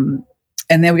 Um,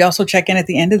 and then we also check in at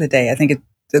the end of the day. I think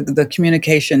the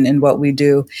communication in what we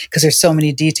do, because there's so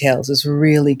many details, is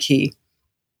really key.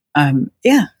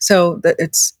 Yeah, so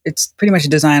it's pretty much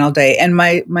design all day. And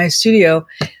my studio,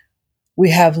 we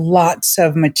have lots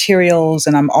of materials,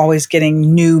 and I'm always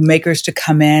getting new makers to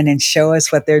come in and show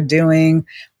us what they're doing.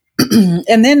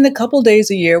 And then a couple days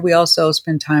a year, we also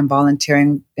spend time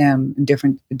volunteering in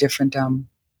different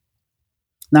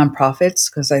nonprofits,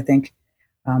 because I think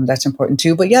that's important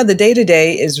too. But yeah, the day to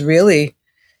day is really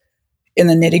in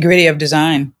the nitty gritty of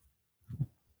design.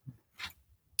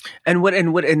 And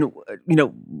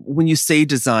when you say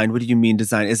design, what do you mean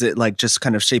design? Is it like just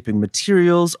kind of shaping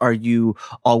materials? Are you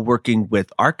all working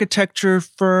with architecture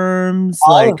firms?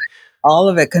 All of it. All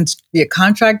of it. Yeah,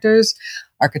 contractors,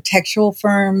 architectural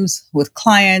firms, with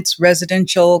clients,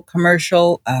 residential,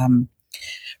 commercial,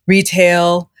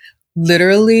 retail.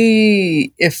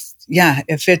 Literally, if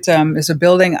it is a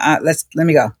building, let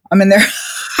me go. I'm in there.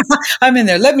 I'm in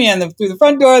there. Let me in through the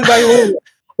front door.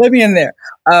 Let me in there.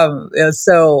 Yeah,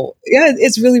 so yeah,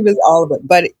 it's really, really all of it.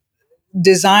 But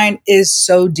design is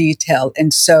so detailed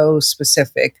and so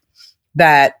specific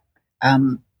that,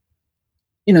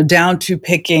 down to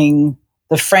picking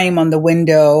the frame on the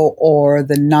window or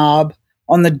the knob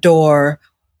on the door,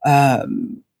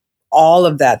 all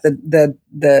of that.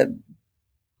 The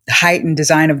height and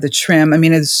design of the trim. I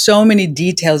mean, there's so many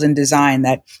details in design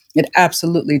that it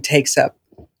absolutely takes up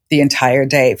the entire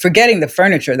day. Forgetting the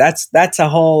furniture, that's a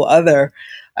whole other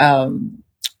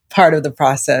part of the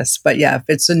process. But yeah, if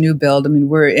it's a new build, I mean,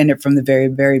 we're in it from the very,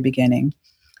 very beginning.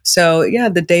 So yeah,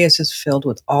 the day is just filled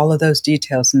with all of those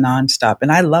details nonstop.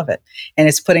 And I love it. And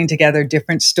it's putting together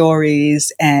different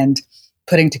stories and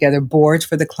putting together boards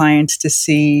for the clients to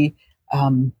see.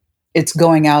 It's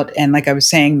going out and, like I was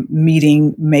saying,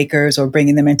 meeting makers or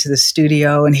bringing them into the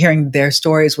studio and hearing their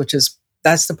stories,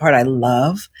 that's the part I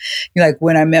love. Like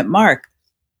when I met Mark,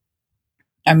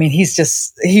 I mean,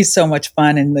 he's so much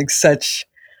fun and like such,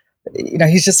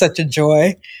 he's just such a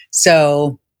joy.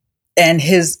 So, and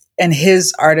his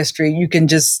artistry, you can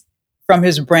just, from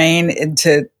his brain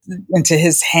into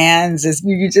his hands, is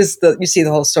you see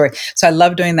the whole story. So I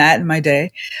love doing that in my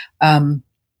day.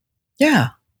 Yeah,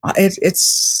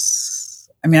 it's,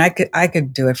 I mean, I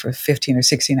could do it for 15 or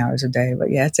 16 hours a day,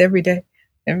 but yeah, it's every day.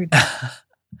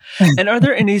 And are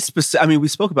there any specific, I mean, we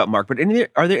spoke about Mark, but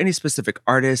are there any specific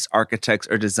artists, architects,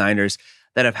 or designers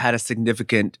that have had a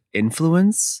significant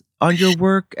influence on your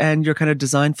work and your kind of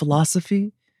design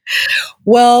philosophy?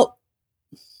 Well,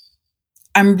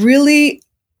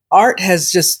 art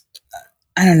has just,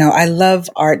 I don't know, I love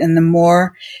art. And the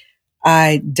more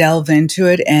I delve into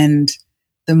it and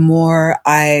the more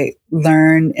I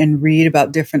learn and read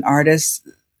about different artists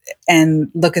and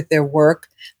look at their work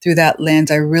through that lens,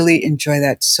 I really enjoy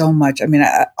that so much. I mean,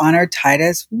 Honor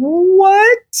Titus,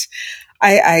 what?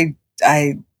 I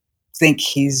think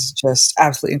he's just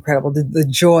absolutely incredible. The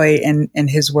joy in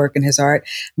his work and his art.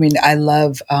 I mean, I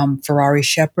love Ferrari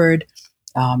Shepherd,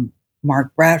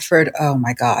 Mark Bradford. Oh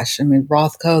my gosh. I mean,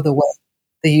 Rothko,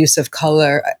 the use of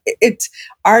color.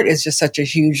 Art is just such a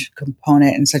huge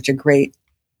component and such a great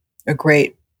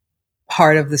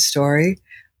part of the story.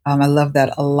 I love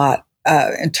that a lot.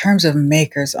 In terms of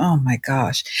makers, oh my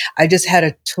gosh. I just had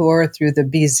a tour through the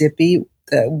B Zippy,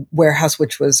 the warehouse,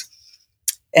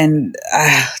 and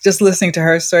just listening to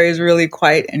her story is really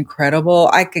quite incredible.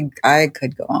 I could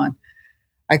go on.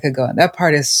 That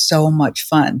part is so much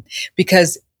fun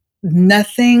because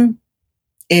nothing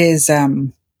is,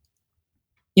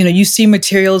 you see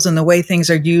materials and the way things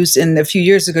are used. And a few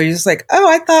years ago, you're just like, oh,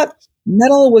 I thought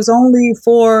metal was only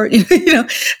for,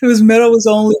 metal was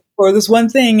only for this one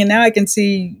thing. And now I can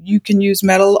see you can use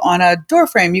metal on a door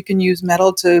frame. You can use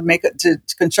metal to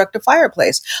construct a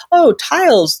fireplace. Oh,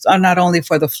 tiles are not only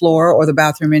for the floor or the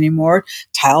bathroom anymore.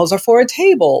 Tiles are for a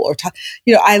table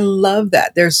I love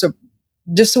that.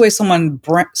 Just the way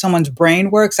someone's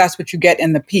brain works, that's what you get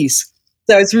in the piece.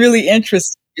 So it's really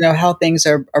interesting, how things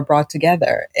are brought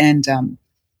together and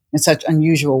in such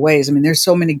unusual ways. I mean, there's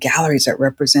so many galleries that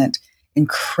represent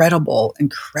incredible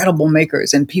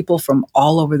makers and people from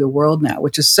all over the world now,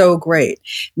 which is so great.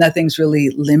 Nothing's really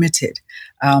limited.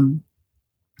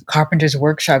 Carpenter's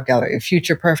Workshop Gallery,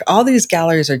 Future Perfect, all these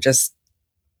galleries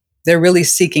they're really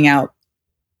seeking out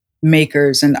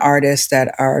makers and artists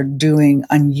that are doing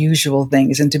unusual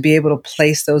things, and to be able to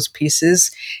place those pieces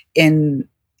in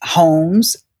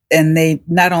homes, and they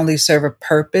not only serve a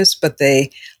purpose, but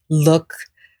they look,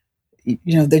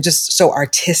 they're just so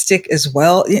artistic as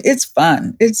well. It's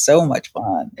fun. It's so much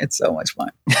fun. It's so much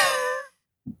fun.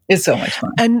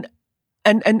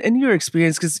 And your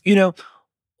experience, because,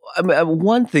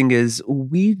 one thing is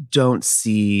we don't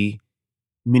see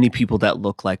many people that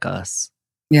look like us.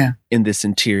 Yeah. In this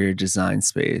interior design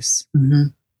space. Mm-hmm.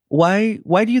 Why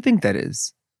do you think that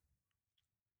is?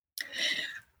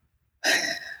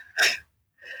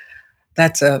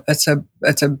 That's a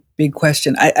big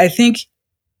question. I think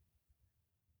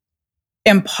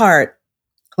in part,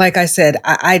 like I said,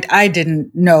 I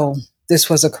didn't know this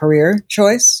was a career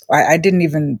choice. I didn't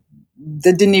even know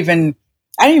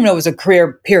it was a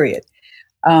career, period.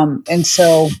 And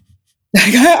so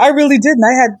I really didn't.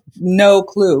 I had no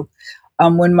clue.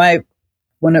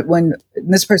 When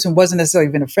this person wasn't necessarily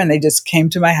even a friend, they just came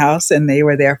to my house and they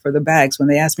were there for the bags. When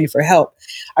they asked me for help,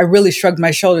 I really shrugged my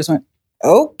shoulders, went,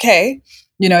 okay.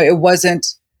 It wasn't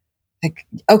like,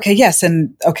 okay, yes.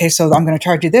 And okay, so I'm going to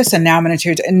charge you this. And now I'm going to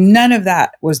charge you. And none of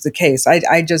that was the case.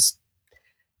 I just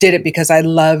did it because I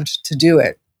loved to do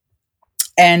it.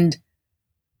 And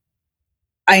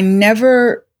I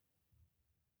never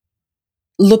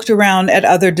looked around at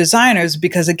other designers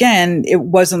because, again, it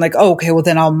wasn't like, oh, okay, well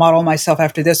then I'll model myself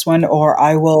after this one, or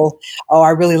I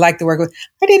really like the work.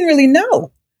 I didn't really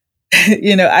know,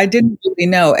 I didn't really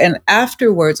know. And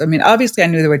afterwards, I mean, obviously I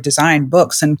knew there were design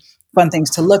books and fun things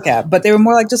to look at, but they were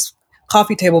more like just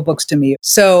coffee table books to me.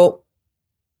 So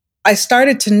I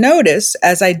started to notice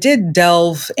as I did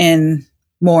delve in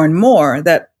more and more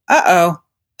that,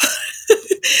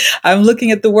 I'm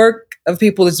looking at the work of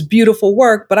people. It's beautiful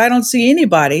work, but I don't see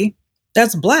anybody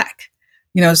that's Black.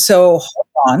 So hold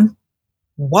on,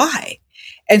 why?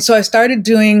 And so I started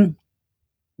doing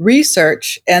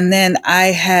research, and then I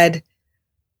had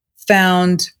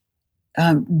found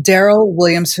Daryl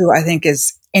Williams, who I think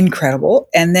is incredible,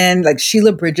 and then like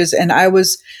Sheila Bridges. And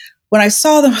when I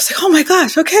saw them, I was like, oh my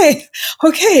gosh, okay,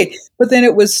 okay. But then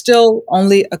it was still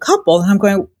only a couple, and I'm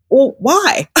going, well,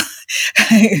 why?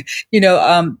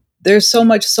 There's so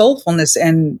much soulfulness,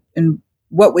 and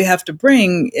what we have to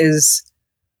bring is,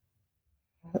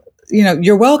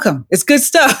 you're welcome. It's good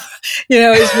stuff.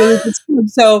 It's really good stuff.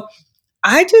 So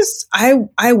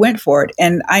I went for it,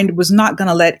 and I was not going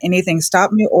to let anything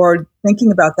stop me or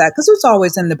thinking about that, because it was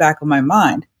always in the back of my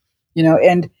mind,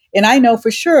 and I know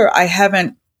for sure I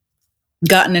haven't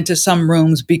gotten into some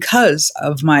rooms because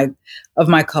of my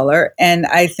color. And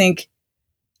I think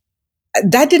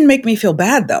that didn't make me feel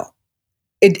bad, though.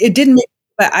 It didn't make,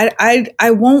 but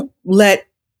I won't let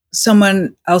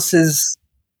someone else's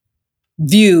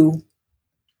view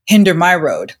hinder my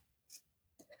road.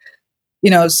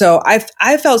 So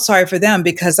I felt sorry for them,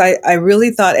 because I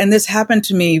really thought, and this happened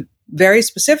to me very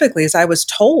specifically, as I was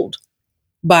told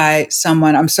by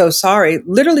someone, I'm so sorry,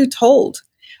 literally told,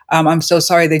 I'm so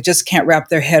sorry, they just can't wrap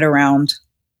their head around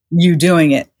you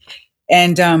doing it.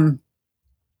 And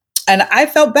I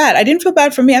felt bad. I didn't feel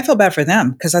bad for me. I felt bad for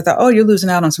them, because I thought, oh, you're losing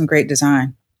out on some great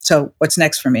design. So what's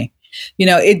next for me?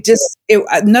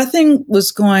 Nothing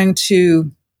was going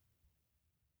to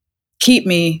keep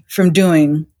me from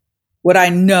doing what I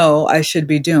know I should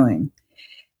be doing.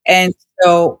 And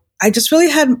so I just really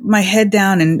had my head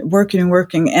down and working.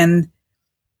 And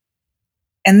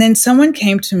then someone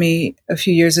came to me a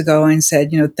few years ago and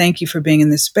said, thank you for being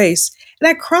in this space. And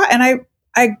I cried, and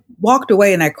I walked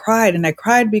away, and I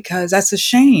cried because that's a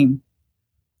shame.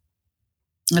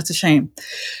 That's a shame.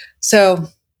 So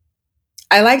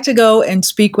I like to go and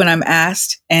speak when I'm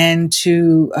asked, and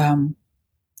to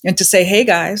say, hey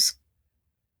guys,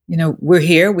 we're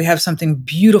here. We have something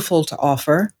beautiful to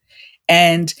offer.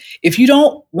 And if you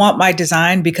don't want my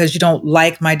design because you don't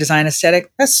like my design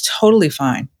aesthetic, that's totally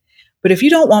fine. But if you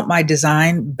don't want my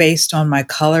design based on my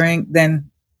coloring, then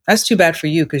that's too bad for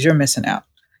you, because you're missing out,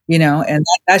 and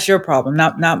that's your problem,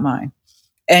 not mine.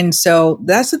 And so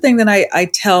that's the thing that I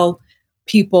tell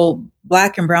people,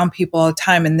 Black and brown people, all the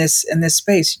time in this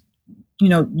space.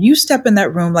 You step in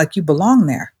that room like you belong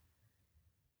there.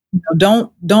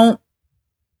 Don't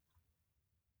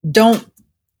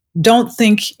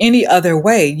think any other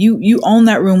way. You own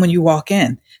that room when you walk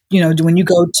in. When you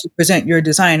go to present your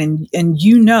design, and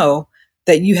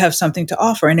that you have something to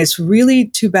offer. And it's really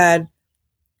too bad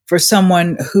for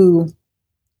someone who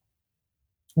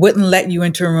wouldn't let you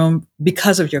into a room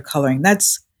because of your coloring.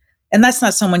 That's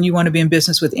not someone you want to be in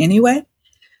business with anyway.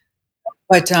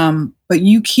 But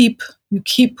you keep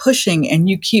pushing, and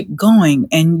you keep going,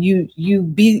 and you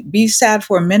be sad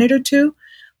for a minute or two,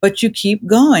 but you keep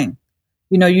going.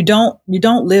 You don't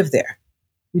live there.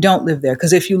 You don't live there,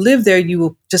 because if you live there, you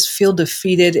will just feel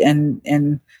defeated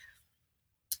and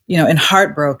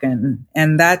heartbroken.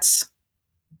 And that's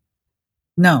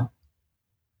no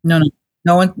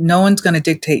one's going to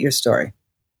dictate your story.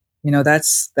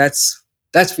 That's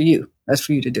for you. That's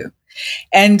for you to do.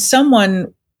 And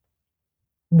someone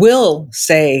will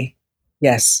say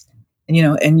yes,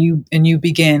 and you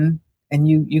begin, and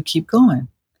you keep going,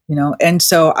 And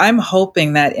so I'm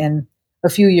hoping that in a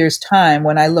few years' time,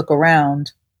 when I look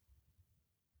around,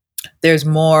 there's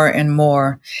more and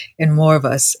more and more of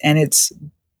us, and it's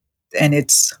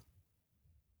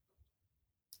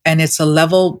a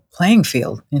level playing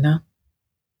field, Yeah.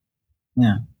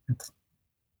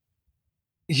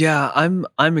 Yeah,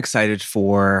 I'm excited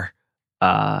for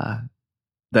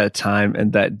that time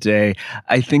and that day.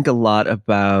 I think a lot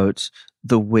about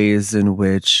the ways in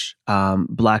which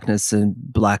Blackness and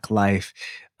Black life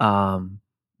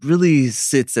really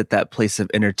sits at that place of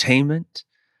entertainment,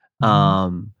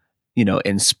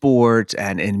 in sport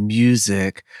and in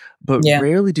music, but Yeah.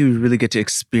 rarely do we really get to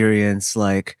experience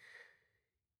like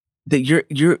that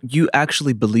you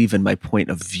actually believe in my point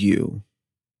of view.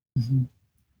 Mm-hmm.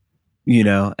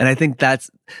 And I think that's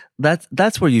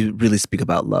where you really speak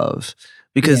about love,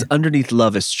 because underneath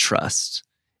love is trust.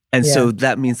 And so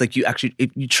that means like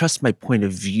if you trust my point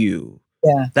of view.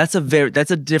 Yeah. That's a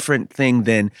different thing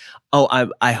than, oh,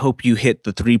 I hope you hit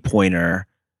the 3-pointer.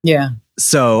 Yeah.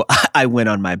 So I win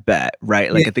on my bet,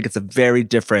 right? Like I think it's a very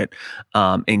different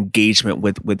engagement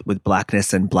with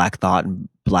Blackness and Black thought and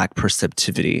Black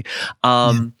perceptivity.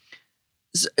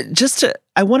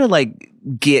 I want to like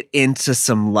get into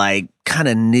some like kind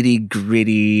of nitty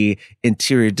gritty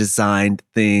interior design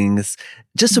things,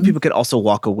 just so Mhm. people can also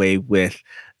walk away with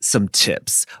some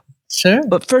tips. Sure.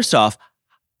 But first off,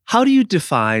 how do you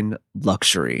define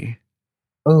luxury?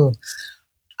 Oh,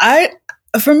 I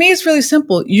for me it's really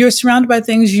simple. You're surrounded by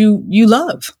things you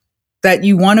love, that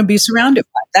you want to be surrounded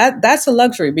by. That's a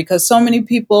luxury, because so many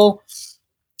people,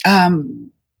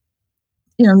 um,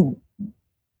 you know,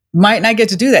 might not get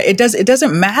to do that. It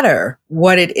doesn't matter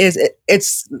what it is.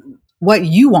 It's what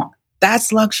you want.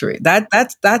 That's luxury.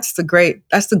 That's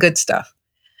the good stuff.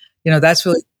 That's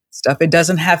really good stuff. It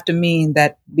doesn't have to mean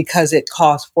that because it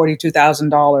costs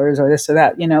 $42,000 or this or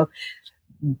that.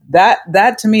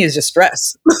 That to me is just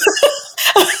stress.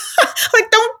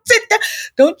 Like, don't sit there,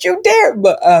 don't you dare.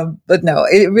 But no,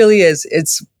 it really is.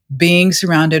 It's being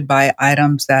surrounded by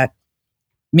items that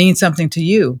mean something to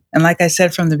you, and like I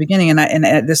said from the beginning,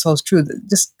 and this holds true,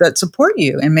 just that support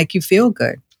you and make you feel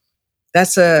good.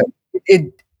 That's a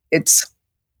it. It's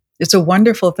a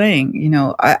wonderful thing.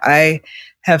 I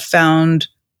have found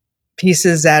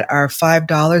pieces that are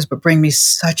 $5 but bring me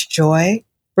such joy.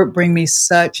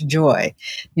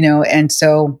 And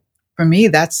so for me,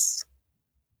 that's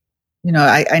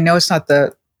I know it's not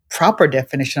the proper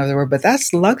definition of the word, but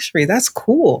that's luxury. That's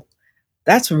cool.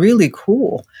 That's really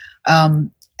cool.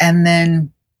 And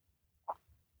then,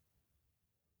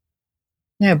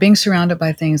 yeah, being surrounded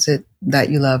by things that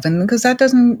you love, and because that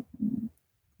doesn't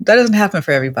happen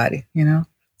for everybody.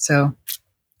 So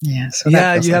yeah, so that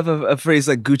Yeah, feels you like, have a phrase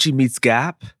like Gucci meets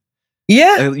Gap.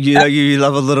 yeah. You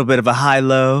love a little bit of a high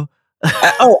low.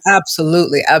 Oh,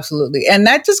 absolutely, absolutely, and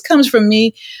that just comes from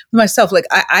me myself. Like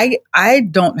I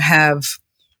don't have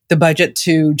the budget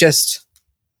to just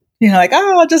like,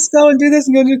 oh, I'll just go and do this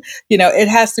and go do. It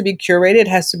has to be curated, it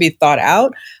has to be thought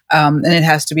out, and it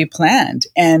has to be planned.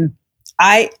 And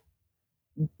I,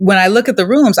 when I look at the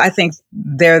rooms, I think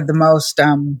they're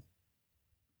the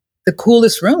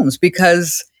coolest rooms,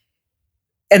 because,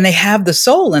 and they have the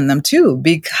soul in them too,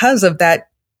 because of that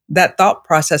thought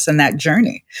process and that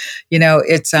journey.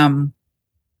 It's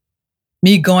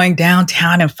me going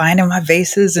downtown and finding my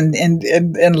vases and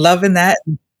loving that,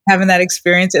 and having that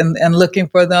experience, and looking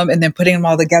for them, and then putting them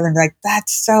all together and be like,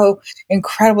 that's so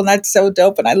incredible. That's so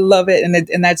dope. And I love it.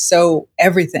 And that's so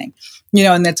everything,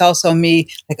 and it's also me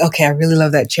like, okay, I really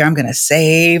love that chair. I'm going to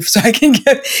save so I can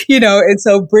and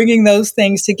so bringing those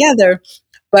things together.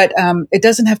 But it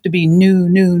doesn't have to be new,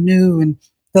 and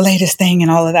the latest thing and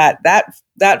all of that.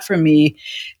 That for me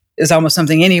is almost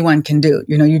something anyone can do.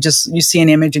 You see an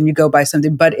image and you go buy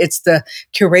something, but it's the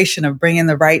curation of bringing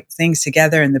the right things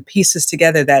together and the pieces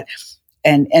together, that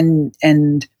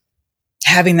and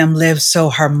having them live so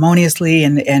harmoniously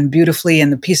and beautifully,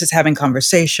 and the pieces having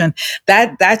conversation.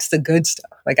 That's the good stuff.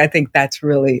 Like, I think that's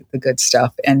really the good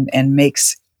stuff, and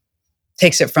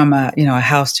takes it from a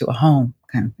house to a home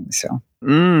kind of thing. So.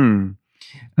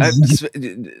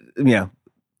 Yeah.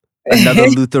 Another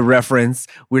Luther reference.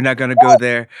 We're not gonna go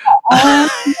there.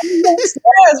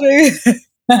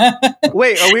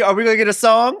 Wait, are we gonna get a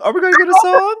song? Are we gonna get a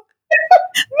song?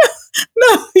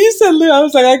 No, you said Luther. I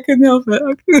was like, I couldn't help it.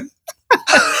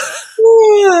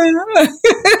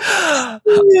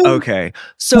 Okay.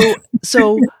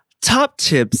 So top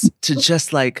tips to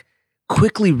just like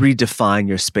quickly redefine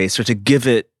your space, or to give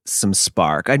it some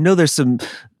spark. I know there's some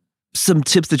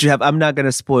tips that you have. I'm not going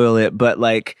to spoil it, but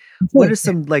like, what are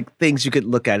some like things you could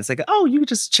look at? It's like, oh, you could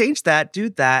just change that, do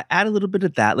that, add a little bit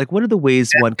of that. Like, what are the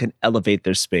ways one can elevate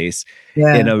their space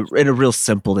in a real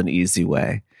simple and easy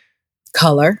way?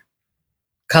 Color's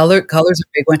a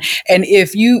big one. And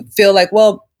if you feel like,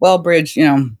 well, Bridge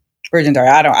and Dari,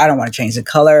 I don't want to change the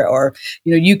color, or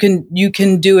you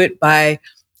can do it by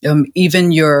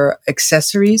even your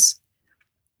accessories.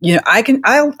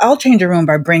 I'll change a room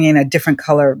by bringing a different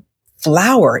color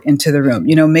flower into the room.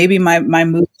 Maybe my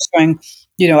mood is going,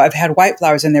 I've had white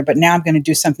flowers in there, but now I'm going to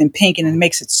do something pink, and it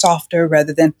makes it softer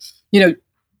rather than,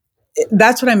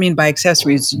 that's what I mean by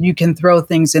accessories. You can throw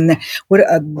things in there.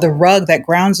 The rug that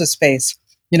grounds a space,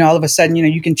 all of a sudden,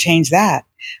 you can change that.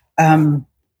 You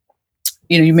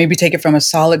maybe take it from a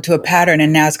solid to a pattern,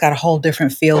 and now it's got a whole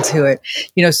different feel to it.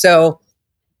 So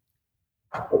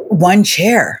one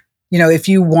chair, if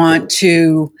you want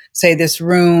to say this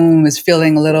room is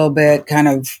feeling a little bit kind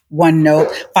of one note,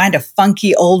 find a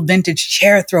funky old vintage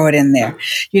chair, throw it in there,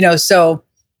 so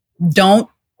don't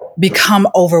become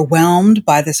overwhelmed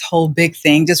by this whole big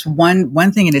thing, just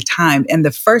one thing at a time. And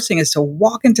the first thing is to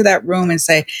walk into that room and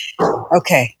say,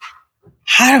 okay,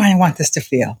 how do I want this to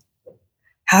feel?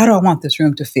 How do I want this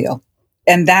room to feel?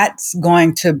 And that's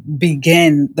going to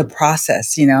begin the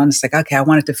process, and it's like, okay, I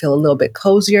want it to feel a little bit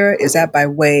cozier. Is that by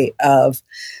way of,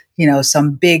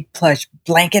 some big plush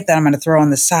blanket that I'm going to throw on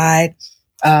the side?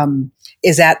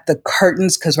 Is that the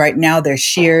curtains? Because right now they're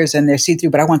sheers and they're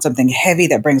see-through, but I want something heavy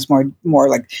that brings more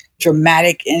like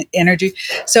dramatic energy.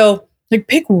 So like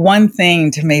pick one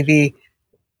thing to maybe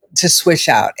to switch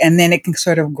out, and then it can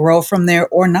sort of grow from there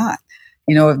or not.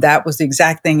 If that was the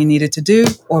exact thing you needed to do,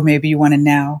 or maybe you want to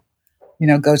now,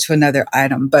 go to another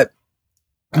item. But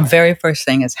the very first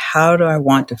thing is, how do I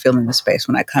want to feel in the space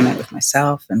when I come in with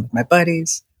myself and with my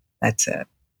buddies? That's it.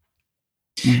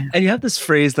 Yeah. And you have this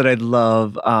phrase that I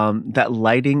love, that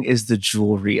lighting is the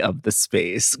jewelry of the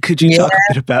space. Could you talk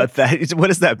a bit about that? What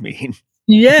does that mean?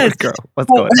 Yes. Girl, what's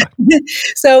going on?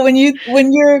 So when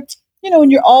you're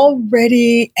all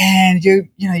ready and you're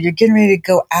getting ready to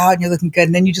go out and you're looking good,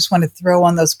 and then you just want to throw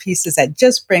on those pieces that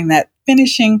just bring that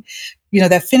finishing,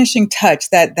 that finishing touch,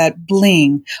 that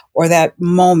bling or that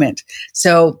moment.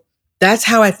 So that's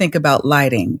how I think about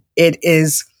lighting. It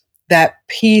is that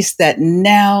piece that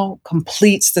now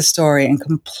completes the story and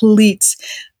completes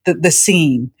the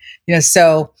scene.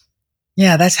 So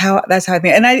yeah, that's how I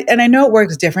think. And I know it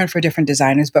works different for different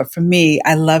designers, but for me,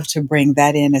 I love to bring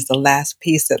that in as the last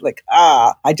piece that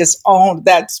I just own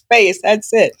that space.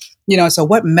 That's it. So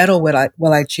what metal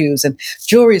will I choose? And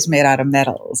jewelry is made out of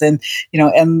metals, and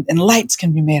and lights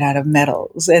can be made out of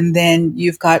metals. And then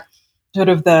you've got sort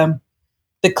of the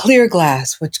clear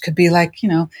glass, which could be like,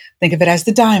 think of it as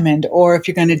the diamond, or if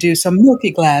you're going to do some milky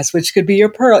glass, which could be your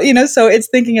pearl, so it's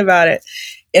thinking about it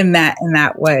in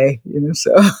that way,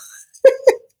 so.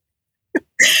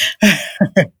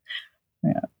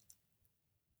 Yeah.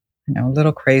 A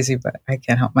little crazy, but I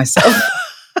can't help myself.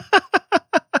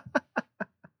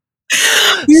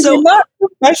 These are not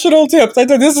professional tips. I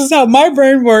thought this is how my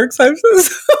brain works. I'm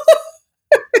just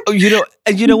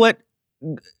you know what?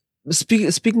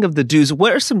 Speaking of the do's,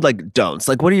 what are some like don'ts?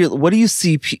 Like, what do you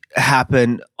see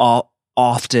happen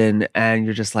often, and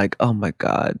you're just like, oh my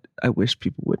God, I wish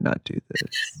people would not do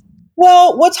this.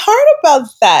 Well, what's hard about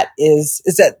that is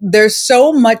that there's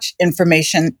so much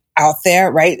information out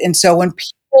there, right? And so when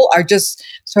people are just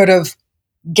sort of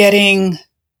getting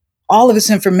all of this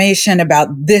information about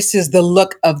this is the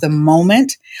look of the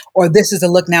moment, or this is the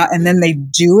look now, and then they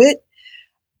do it,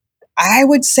 I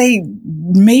would say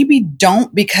maybe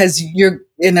don't, because you're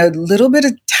in a little bit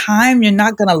of time, you're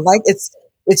not going to like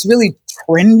it's really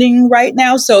trending right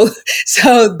now. So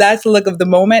that's the look of the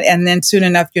moment. And then soon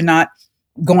enough, you're not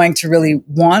going to really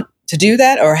want to do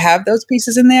that or have those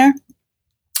pieces in there.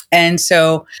 And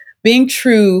so being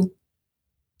true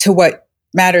to what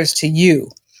matters to you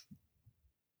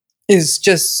is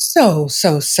just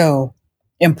so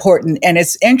important. And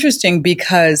it's interesting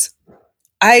because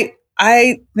I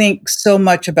think so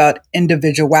much about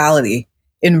individuality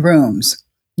in rooms,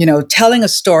 telling a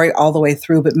story all the way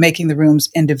through, but making the rooms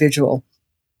individual.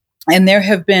 And there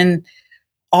have been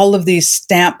all of these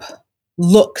stamp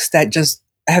looks that just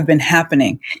have been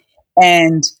happening.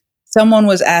 And someone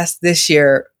was asked this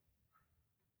year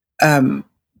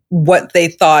what they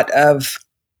thought of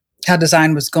how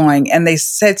design was going. And they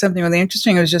said something really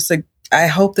interesting. It was just like, I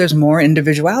hope there's more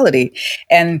individuality.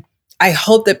 And I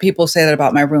hope that people say that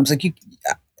about my rooms.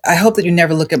 I hope that you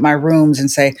never look at my rooms and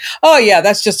say, oh yeah,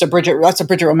 that's a Brigette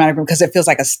Romanek room, because it feels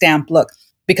like a stamp look.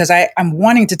 Because I'm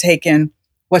wanting to take in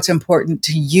what's important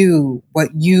to you, what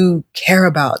you care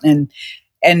about, and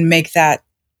make that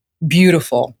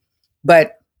beautiful,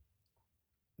 but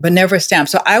never a stamp.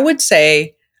 So I would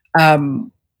say,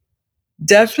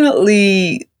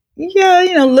 definitely,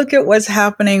 yeah, look at what's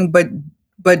happening, but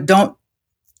don't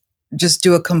just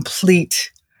do a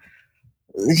complete,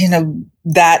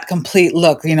 that complete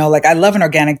look, like I love an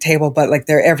organic table, but like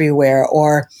they're everywhere,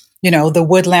 or, the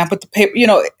wood lamp with the paper,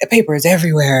 paper is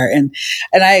everywhere. And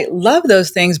I love those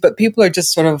things, but people are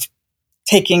just sort of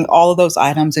taking all of those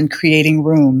items and creating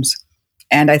rooms.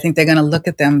 And I think they're going to look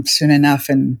at them soon enough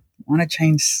and want to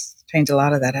change a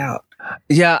lot of that out.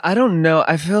 Yeah, I don't know.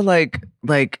 I feel like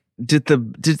did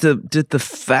the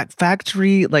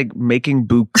factory like making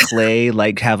boucle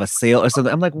like have a sale or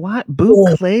something? I'm like, what?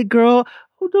 Boucle, girl?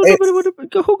 Who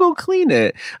go clean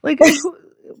it? Like,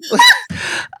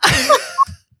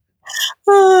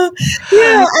 yeah,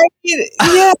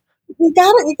 you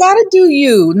gotta do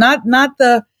you, not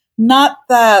the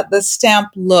stamp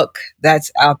look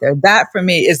that's out there. That for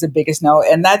me is the biggest no,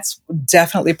 and that's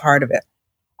definitely part of it.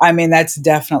 I mean, that's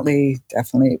definitely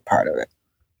part of it.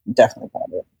 Definitely part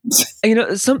of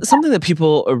it. Something that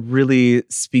people are really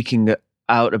speaking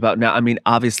out about now. I mean,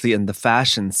 obviously in the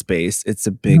fashion space, it's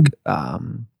a big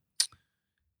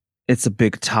it's a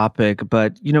big topic,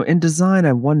 but in design,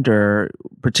 I wonder,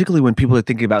 particularly when people are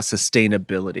thinking about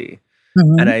sustainability,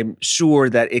 and Mhm. I'm sure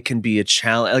that it can be a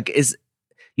challenge. Like, is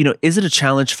it a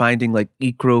challenge finding like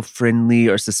eco-friendly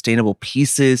or sustainable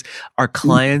pieces? Are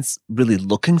clients really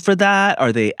looking for that?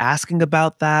 Are they asking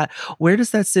about that? Where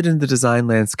does that sit in the design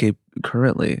landscape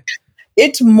currently?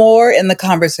 It's more in the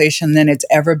conversation than it's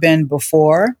ever been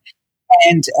before,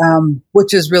 and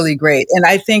which is really great. And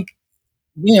I think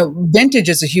vintage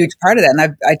is a huge part of that.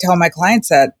 And I tell my clients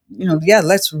that yeah,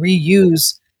 let's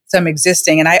reuse some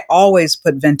existing. And I always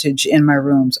put vintage in my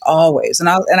rooms, always. And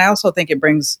I also think it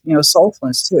brings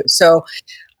soulfulness too.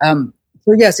 Um,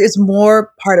 so yes, it's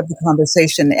more part of the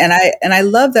conversation, and I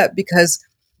love that because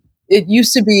it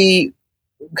used to be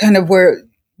kind of where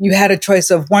you had a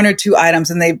choice of one or two items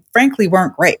and they frankly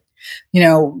weren't great,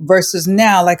 versus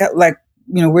now, like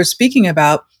we're speaking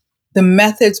about the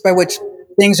methods by which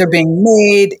things are being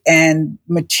made and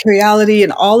materiality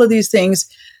and all of these things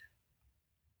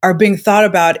are being thought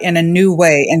about in a new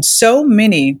way. And so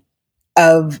many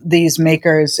of these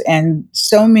makers and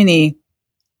so many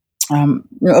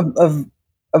of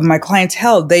my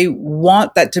clientele, they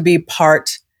want that to be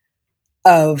part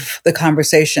of the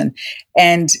conversation.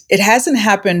 And it hasn't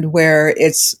happened where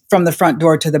it's from the front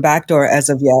door to the back door as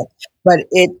of yet, but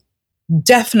it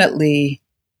definitely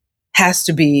has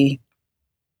to be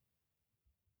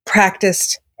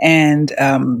practiced and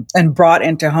brought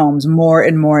into homes more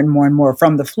and more and more and more,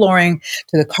 from the flooring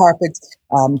to the carpets,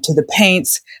 to the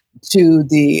paints, to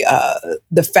the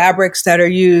fabrics that are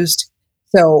used.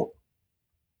 So,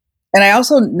 and I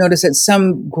also noticed that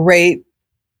some great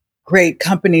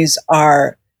companies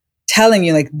are telling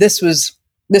you like this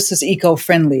is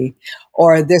eco-friendly,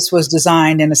 or this was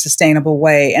designed in a sustainable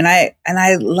way, and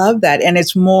I love that, and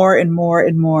it's more and more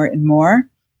and more and more,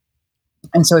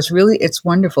 and so it's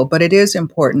wonderful, but it is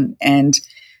important. And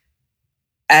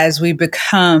as we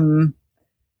become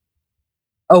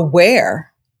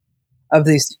aware of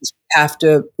these things,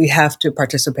 we have to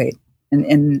participate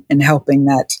in helping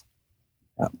that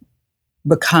uh,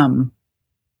 become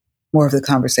more of the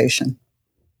conversation.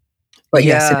 But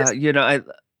yes, it Yeah, is.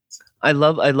 I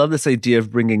love this idea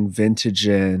of bringing vintage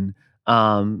in.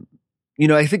 Um,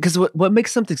 I think because what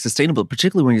makes something sustainable,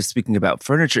 particularly when you're speaking about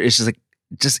furniture, is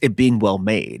just it being well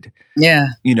made. Yeah.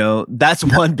 That's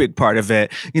one big part of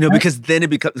it. Because then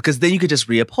you could just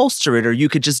reupholster it, or you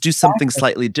could just do something Exactly.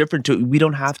 slightly different to it. We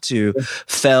don't have to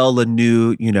fell a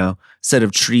new set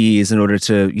of trees in order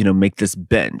to make this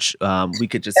bench. We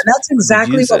could just And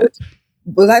reuse it.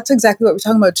 that's exactly what we're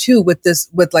talking about too, with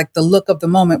like the look of the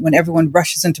moment when everyone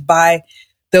rushes in to buy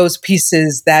those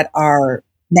pieces that are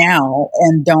now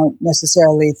and don't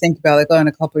necessarily think about like, oh, in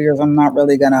a couple of years, I'm not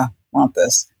really gonna want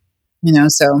this,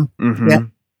 so yeah, Hmm.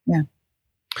 yeah.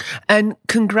 And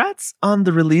congrats on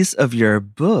the release of your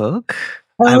book.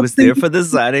 I Oh, was thank there for the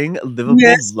signing, Livable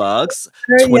Yes, Lux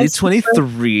yes,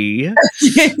 2023.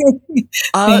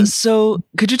 thank So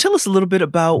could you tell us a little bit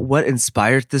about what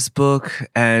inspired this book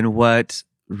and what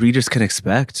readers can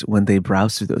expect when they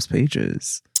browse through those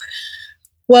pages?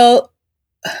 Well,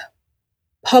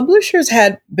 publishers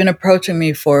had been approaching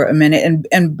me for a minute,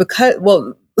 and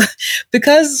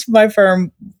because my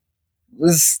firm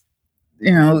was,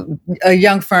 a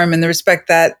young firm in the respect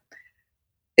that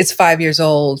it's 5 years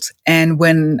old. And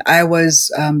when I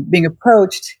was being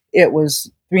approached, it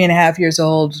was 3.5 years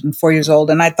old and 4 years old.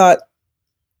 And I thought,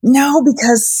 no,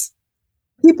 because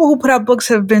people who put out books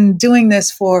have been doing this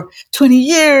for 20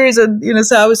 years. And,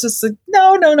 so I was just like,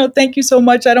 no, no, no, thank you so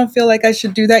much. I don't feel like I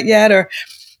should do that yet. Or,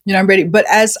 I'm ready. But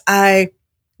as I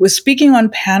was speaking on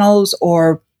panels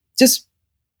or just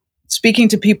speaking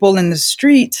to people in the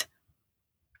street,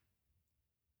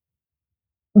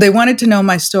 they wanted to know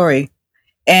my story.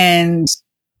 And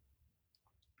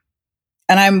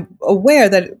I'm aware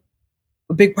that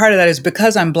a big part of that is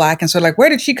because I'm Black. And so, like, where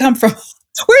did she come from?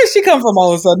 Where did she come from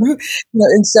all of a sudden?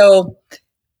 And so,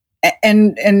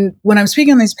 and when I'm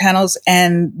speaking on these panels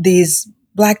and these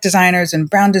Black designers and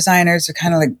brown designers are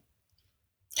kind of like,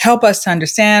 help us to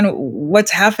understand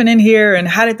what's happening here and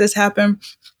how did this happen?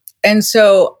 And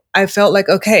so I felt like,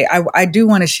 okay, I do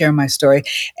want to share my story.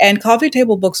 And coffee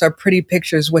table books are pretty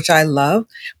pictures, which I love,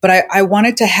 but I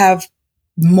wanted to have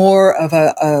more of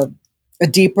a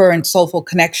deeper and soulful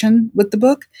connection with the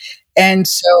book. And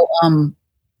so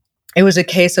it was a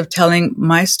case of telling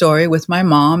my story with my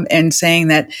mom and saying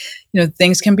that,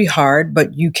 things can be hard,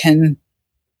 but you can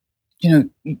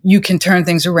turn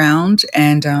things around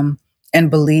and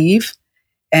believe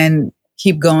and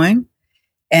keep going.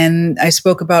 And I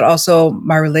spoke about also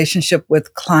my relationship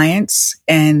with clients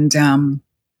and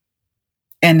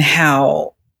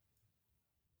how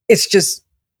it's just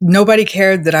nobody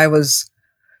cared that I was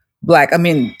Black. I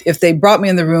mean, if they brought me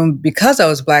in the room because I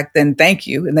was Black, then thank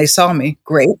you. And they saw me,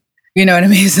 great. You know what I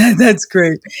mean? So that's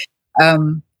great.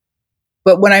 Um,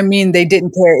 but when I mean they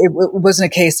didn't care, it wasn't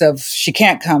a case of she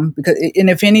can't come because, and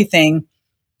if anything,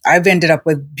 I've ended up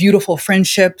with beautiful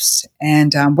friendships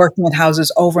and working in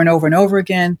houses over and over and over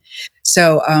again.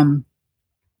 So,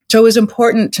 so it was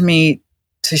important to me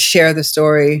to share the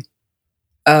story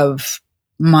of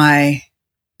my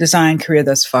design career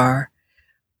thus far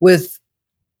with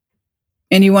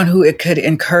anyone who it could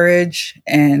encourage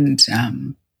and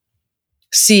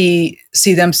see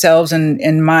themselves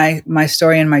in my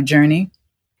story and my journey.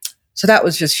 So that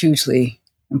was just hugely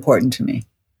important to me.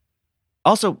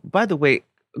 Also, by the way,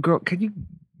 girl, can you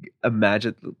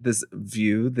imagine this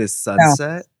view, this Yeah,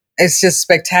 sunset? it's just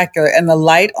spectacular, and the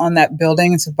light on that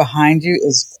building behind you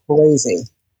is crazy.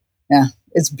 Yeah,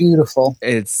 it's beautiful.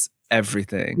 It's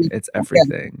everything. It's Beautiful. Yeah,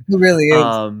 everything. it really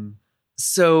is.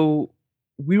 So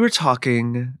we were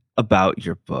talking about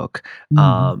your book,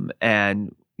 Mhm.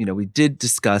 and we did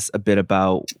discuss a bit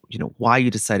about why you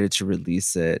decided to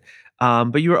release it.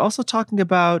 But you were also talking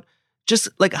about just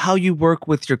like how you work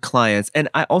with your clients, and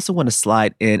I also want to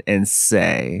slide in and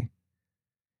say,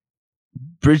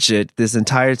 Brigette, this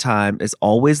entire time is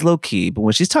always low key, but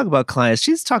when she's talking about clients,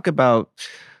 she's talking about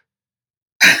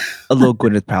a little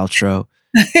Gwyneth Paltrow,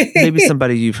 maybe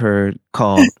somebody you've heard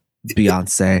called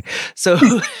Beyonce. So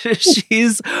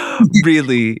she's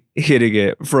really hitting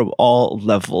it from all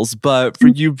levels. But for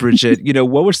you, Brigette,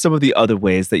 what were some of the other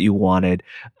ways that you wanted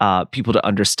people to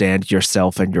understand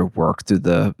yourself and your work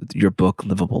through your book,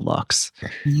 Livable Lux?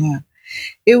 Yeah,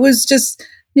 it was just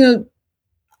you know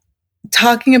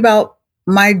talking about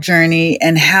my journey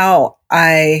and how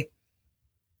I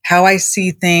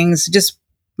see things, just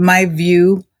my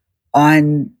view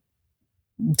on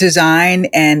design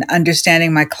and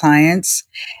understanding my clients,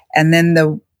 and then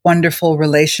the wonderful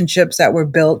relationships that were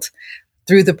built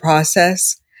through the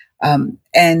process.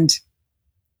 And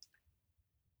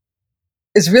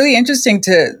it's really interesting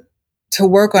to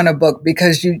work on a book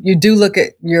because you do look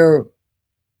at your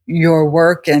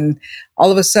work, and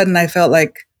all of a sudden I felt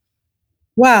like,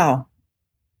 wow,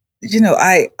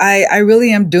 I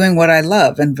really am doing what I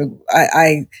love, and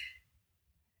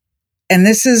and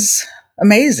this is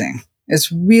amazing. It's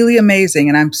really amazing,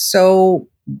 and I'm so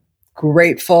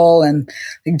grateful and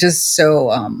just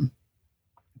so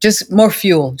just more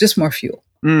fuel.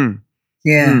 Mm,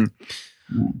 Yeah.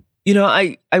 mm.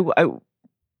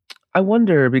 I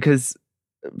wonder because,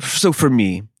 so for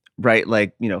me, right,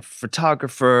 like,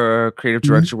 photographer, creative Mhm.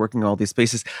 director, working in all these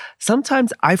spaces,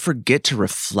 sometimes I forget to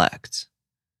reflect.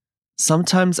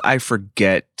 Sometimes I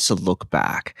forget to look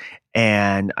back.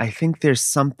 And I think there's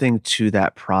something to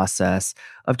that process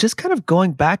of just kind of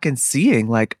going back and seeing,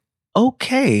 like,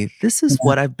 okay, this is Yeah.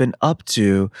 what I've been up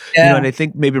to. Yeah. And I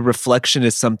think maybe reflection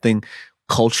is something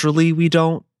culturally we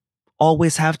don't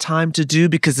always have time to do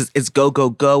because it's go,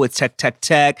 go, go. It's tech, tech,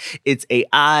 tech. It's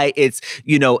AI.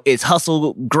 It's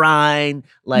hustle, grind.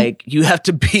 Like you have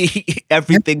to be Yep.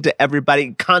 everything to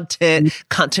everybody, content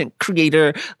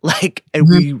creator. Like, and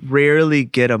Mhm. we rarely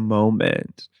get a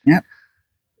moment Yep.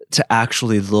 to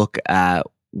actually look at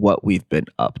what we've been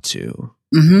up to.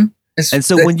 Mm-hmm. It's, And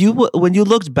so when you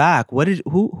looked back,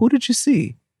 who did you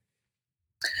see?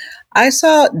 I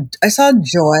saw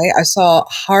joy. I saw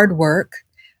hard work.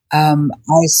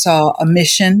 I saw a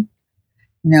mission,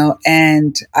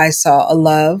 and I saw a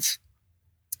love,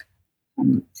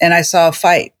 and I saw a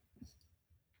fight.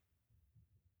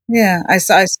 Yeah, I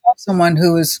saw someone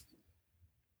who was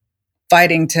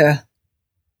fighting to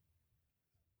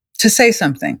say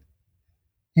something,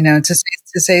 to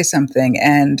say something,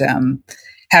 and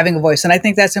having a voice. And I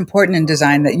think that's important in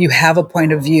design, that you have a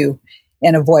point of view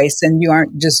and a voice, and you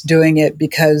aren't just doing it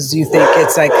because you think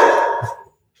it's like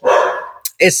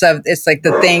it's like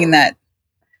the thing that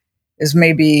is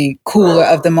maybe cooler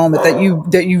of the moment, that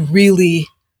you really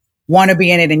want to be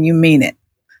in it and you mean it,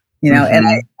 and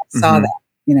I Mm-hmm. saw Mm-hmm.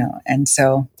 that, and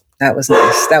so that was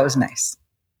nice. That was nice.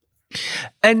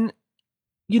 And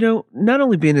not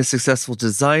only being a successful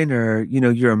designer,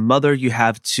 you're a mother, you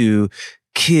have two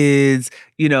kids,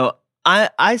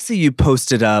 I see you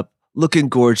posted up looking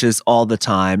gorgeous all the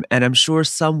time. And I'm sure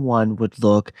someone would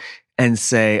look and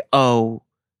say, oh,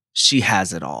 she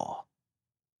has it all.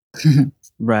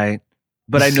 Right.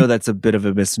 But I know that's a bit of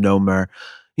a misnomer.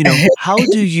 How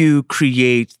do you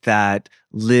create that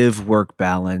live work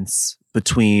balance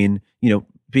between,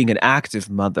 being an active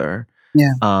mother,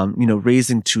 Yeah.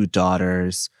 raising two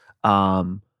daughters,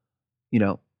 um, you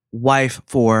know, wife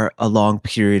for a long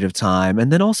period of time,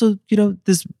 and then also,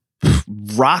 this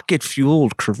rocket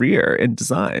fueled career in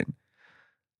design?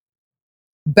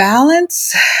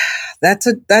 Balance. That's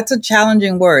a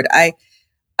challenging word.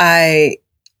 I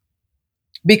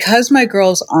because my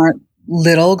girls aren't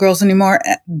little girls anymore,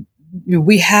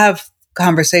 we have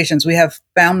conversations. We have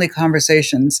family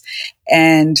conversations,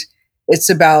 and it's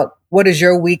about what does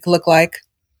your week look like?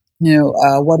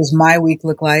 What does my week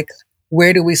look like?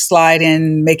 Where do we slide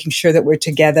in, making sure that we're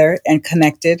together and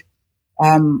connected?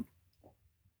 Um,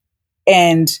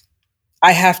 and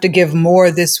I have to give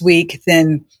more this week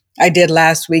than I did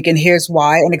last week, and here's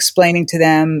why, and explaining to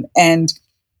them. And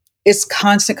it's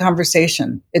constant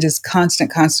conversation. It is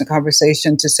constant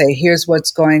conversation to say, here's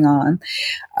what's going on.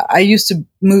 I used to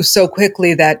move so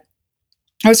quickly that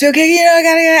I would say, okay,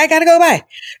 I gotta go, bye.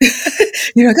 Go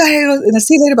ahead, and I'll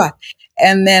see you later, bye.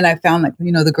 And then I found like,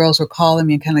 the girls were calling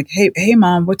me and kind of like, hey,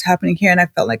 mom, what's happening here? And I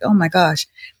felt like, oh my gosh,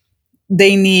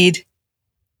 they need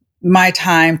my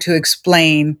time to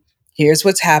explain, here's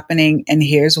what's happening and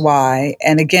here's why.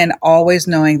 And again, always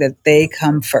knowing that they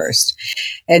come first.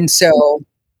 And so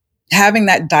having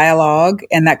that dialogue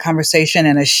and that conversation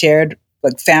and a shared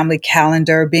like family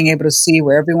calendar, being able to see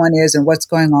where everyone is and what's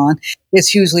going on is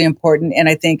hugely important. And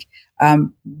I think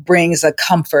brings a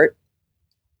comfort.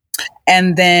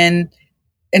 And then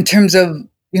in terms of,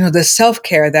 the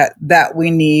self-care that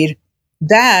we need,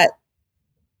 that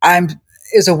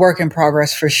is a work in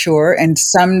progress for sure. And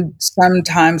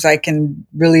sometimes I can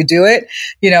really do it,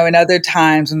 and other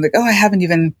times I'm like, oh, I haven't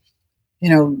even,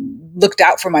 looked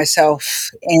out for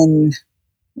myself in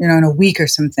a week or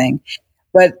something.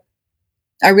 But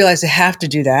I realize I have to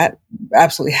do that.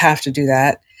 Absolutely have to do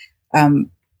that.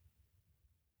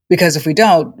 Because if we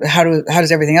don't, how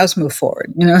does everything else move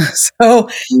forward?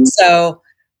 So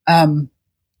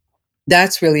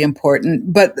that's really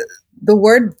important. But the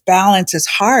word balance is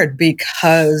hard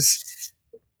because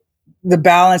the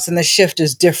balance and the shift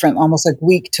is different, almost like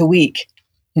week to week,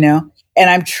 and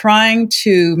I'm trying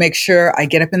to make sure I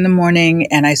get up in the morning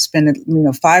and I spend,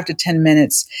 5 to 10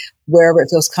 minutes wherever it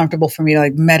feels comfortable for me to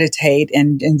like meditate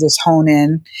and just hone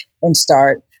in and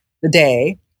start the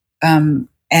day. And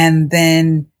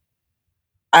then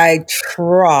I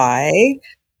try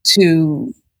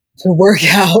to work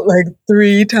out like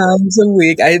 3 times a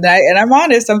week. And I'm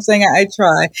honest, I'm saying I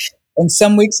try. And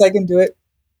some weeks I can do it.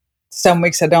 Some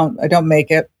weeks I don't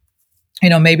make it.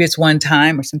 Maybe it's one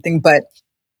time or something, but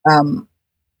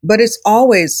it's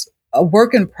always a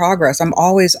work in progress. I'm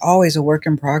always a work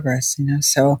in progress,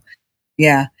 so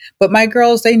yeah. But my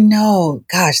girls, they know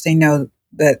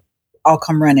that I'll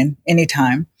come running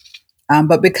anytime.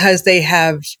 But because they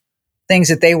have things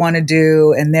that they want to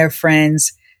do and their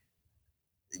friends,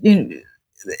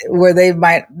 where they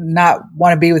might not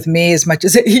want to be with me as much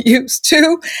as they used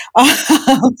to.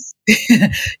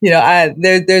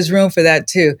 There's room for that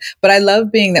too. But I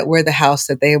love being that we're the house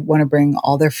that they want to bring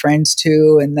all their friends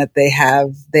to, and that they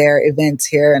have their events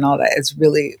here and all that. It's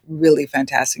really, really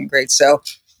fantastic and great. So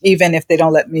even if they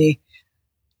don't let me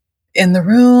in the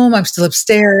room, I'm still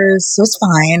upstairs, so it's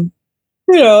fine.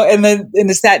 And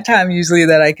it's that time usually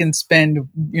that I can spend,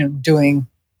 doing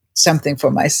something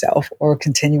for myself or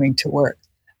continuing to work.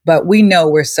 But we know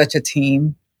we're such a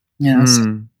team,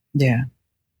 so, yeah.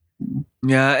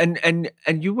 Yeah. And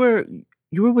you were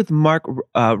with Mark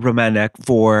Romanek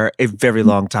for a very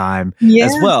long time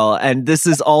as well. And this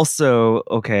is also,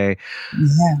 okay.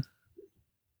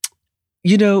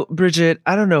 Yeah. Brigette,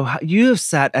 I don't know how you have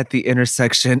sat at the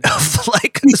intersection of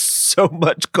like so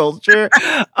much culture.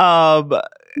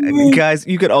 Guys,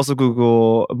 you could also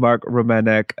Google Mark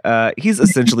Romanek. He's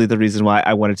essentially the reason why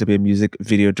I wanted to be a music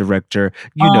video director.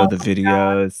 The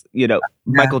videos.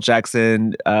 Michael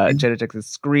Jackson, Janet Jackson's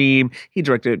Scream. He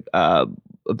directed a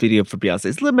video for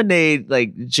Beyonce's Lemonade,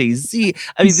 like Jay-Z.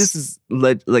 I mean, this is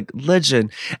like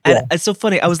legend. And it's so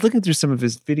funny. I was looking through some of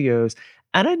his videos,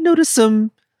 and I noticed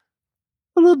some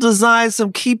little designs,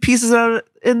 some key pieces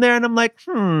in there, and I'm like,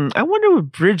 I wonder if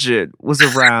Brigette was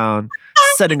around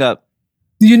setting up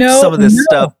some of this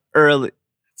stuff early.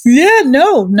 Yeah,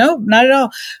 no, not at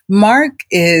all. Mark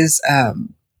is,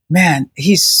 man,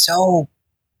 he's so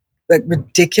like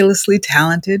ridiculously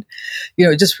talented,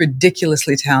 just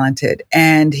ridiculously talented.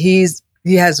 And he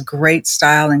has great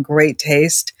style and great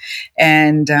taste.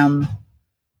 And,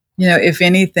 if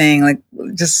anything, like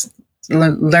just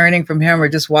learning from him or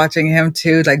just watching him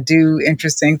too, like do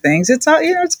interesting things. It's all,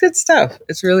 it's good stuff.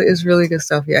 It's really good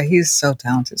stuff. Yeah. He's so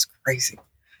talented. It's crazy.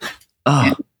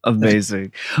 Oh,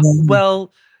 amazing.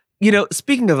 Well,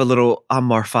 speaking of a little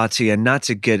Amar Fati, and not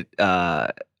to get,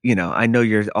 I know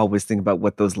you're always thinking about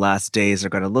what those last days are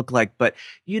going to look like, but,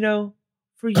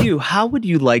 for you, how would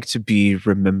you like to be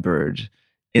remembered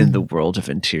in the world of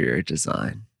interior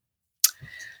design?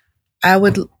 I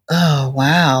would Oh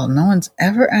wow, no one's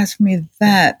ever asked me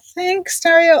that. Thanks,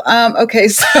 Dario. Okay,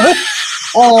 so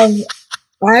um,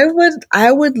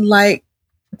 I would like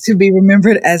to be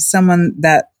remembered as someone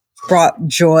that brought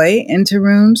joy into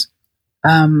rooms,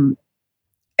 um,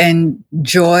 and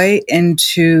joy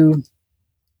into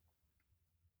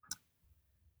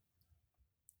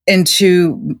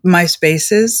my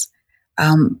spaces,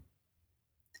 um,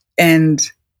 and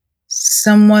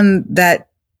someone that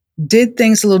did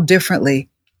things a little differently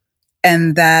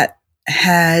and that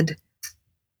had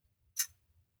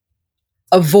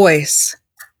a voice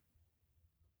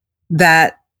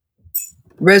that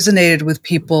resonated with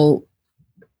people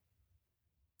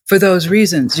for those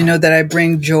reasons, that I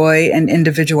bring joy and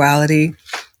individuality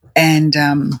and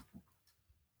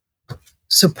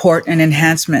support and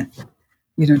enhancement,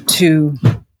 to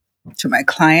my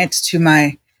clients, to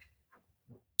my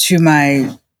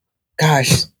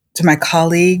gosh, to my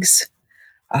colleagues,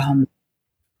 um,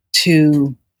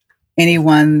 to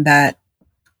anyone anybody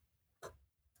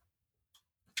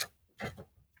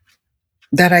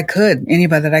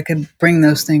that I could bring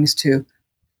those things to,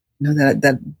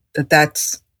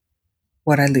 that's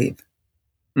what I leave.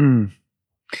 Mm.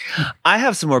 I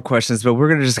have some more questions, but we're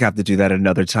gonna just have to do that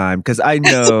another time because I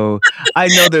know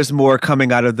there's more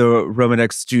coming out of the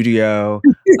Romanek studio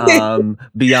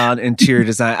beyond interior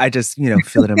design. I just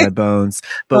feel it in my bones,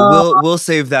 but Oh. we'll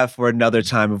save that for another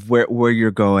time of where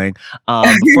you're going.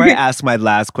 Before I ask my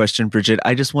last question, Brigette,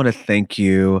 I just want to thank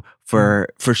you for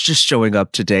just showing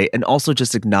up today and also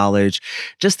just acknowledge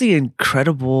just the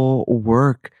incredible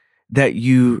work that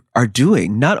you are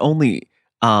doing, not only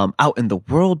out in the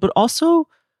world, but also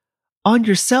on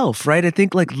yourself, right? I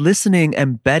think like listening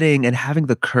and betting and having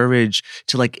the courage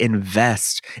to like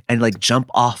invest and like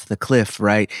jump off the cliff,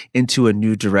 right, into a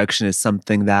new direction is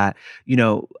something that,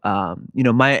 Maya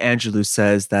Angelou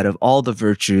says that of all the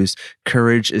virtues,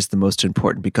 courage is the most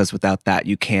important because without that,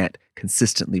 you can't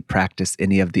consistently practice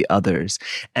any of the others.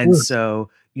 And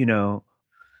so,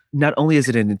 not only is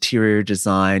it an interior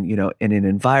design, in an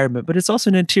environment, but it's also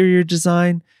an interior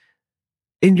design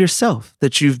in yourself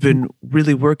that you've been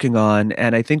really working on.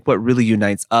 And I think what really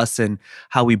unites us and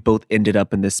how we both ended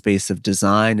up in this space of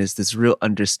design is this real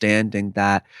understanding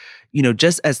that,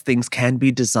 just as things can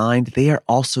be designed, they are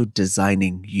also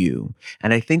designing you.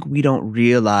 And I think we don't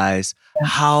realize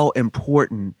how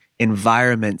important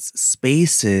environments,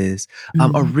 spaces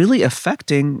are really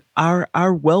affecting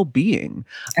our well-being.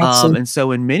 And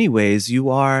so in many ways, you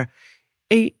are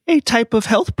a type of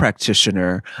health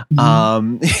practitioner,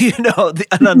 an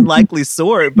unlikely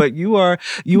sort, but you are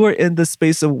in the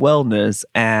space of wellness,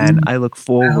 and I look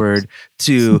forward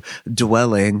to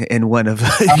dwelling in one of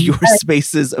your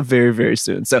spaces very, very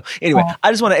soon. So anyway,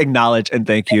 I just want to acknowledge and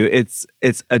thank you. It's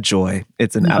a joy.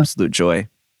 It's an absolute joy.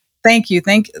 Thank you.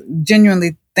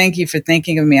 Genuinely thank you for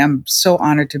thinking of me. I'm so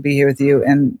honored to be here with you,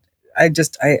 and I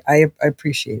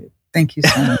appreciate it. Thank you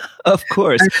so much. Of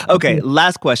course. Okay,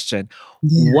 last question.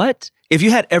 Yeah. What if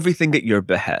you had everything at your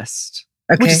behest?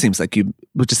 Okay. Which it seems like you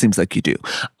do.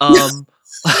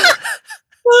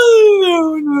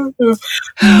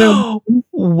 No.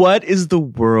 What is the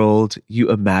world you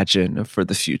imagine for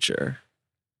the future?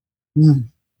 The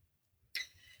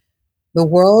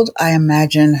world I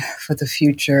imagine for the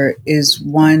future is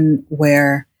one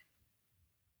where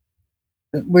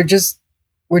we're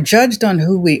judged on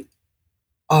who we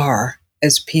are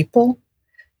as people,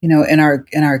 in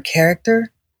our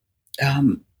character,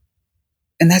 and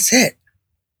that's it.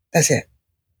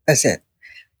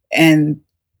 And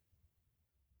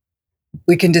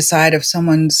we can decide if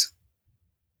someone's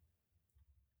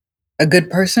a good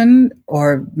person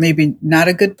or maybe not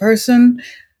a good person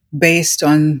based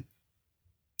on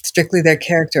strictly their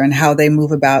character and how they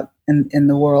move about in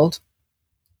the world.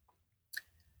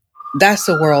 That's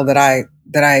the world that I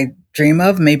dream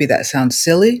of. Maybe that sounds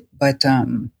silly, but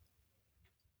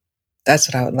that's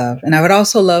what I would love. And I would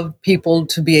also love people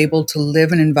to be able to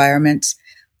live in environments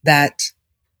that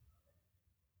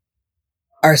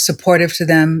are supportive to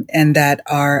them and that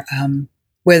are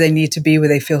where they need to be, where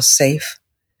they feel safe.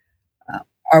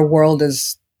 Our world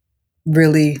is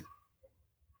really,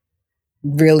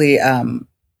 really a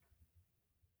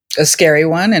scary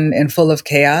one and full of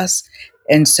chaos.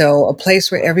 And so a place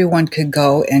where everyone could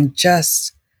go and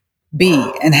just be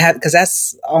and have, because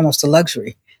that's almost a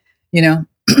luxury,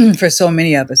 for so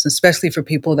many of us, especially for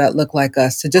people that look like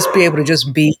us, to just be able to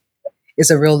just be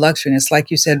is a real luxury. And it's like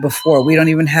you said before, we don't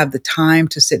even have the time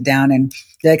to sit down and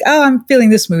be like, oh, I'm feeling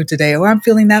this mood today, or I'm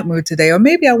feeling that mood today, or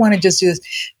maybe I want to just do this,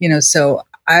 so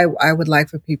I would like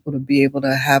for people to be able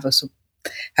to have a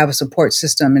support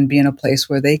system and be in a place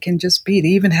where they can just be, to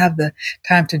even have the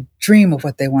time to dream of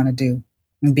what they want to do.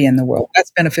 and be in the world.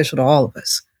 That's beneficial to all of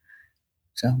us.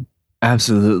 So.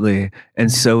 Absolutely.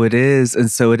 And so it is.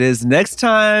 And so it is. Next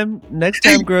time,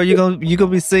 girl, you're gonna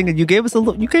be singing. You gave us a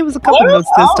couple notes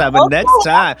this time, but next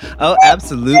time. Oh,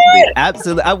 absolutely.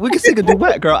 Absolutely. We can sing a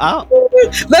duet, girl.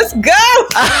 Let's go.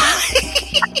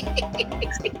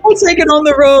 We'll take it on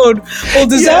the road. We'll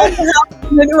design the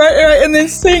house right, and then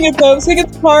sing it though. Sing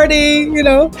at the party, you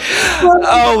know.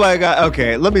 Oh my God.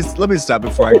 Okay. Let me stop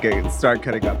before I start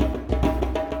cutting up.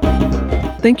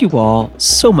 Thank you all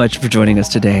so much for joining us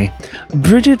today.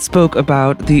 Brigette spoke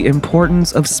about the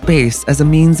importance of space as a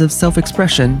means of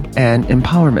self-expression and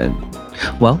empowerment.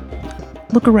 Well,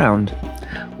 look around.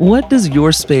 What does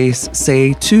your space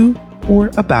say to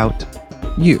or about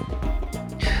you?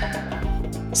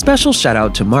 Special shout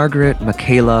out to Margaret,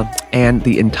 Michaela, and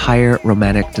the entire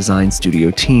Romanek Design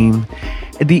Studio team.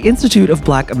 The Institute of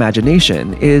Black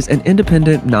Imagination is an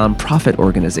independent nonprofit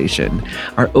organization.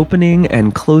 Our opening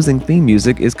and closing theme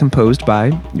music is composed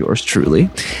by yours truly.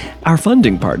 Our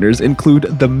funding partners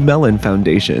include the Mellon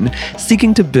Foundation,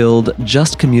 seeking to build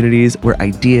just communities where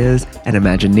ideas and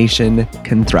imagination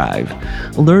can thrive.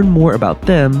 Learn more about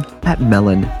them at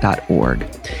mellon.org.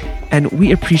 And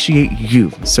we appreciate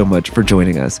you so much for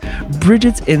joining us.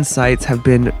 Brigitte's insights have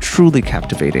been truly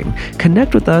captivating.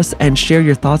 Connect with us and share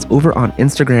your thoughts over on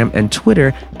Instagram and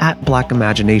Twitter at Black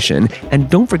Imagination. And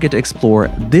don't forget to explore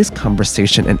this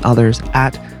conversation and others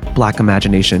at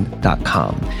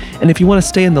blackimagination.com. And if you want to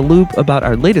stay in the loop about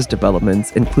our latest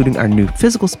developments, including our new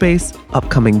physical space,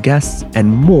 upcoming guests, and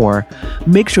more,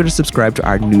 make sure to subscribe to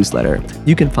our newsletter.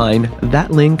 You can find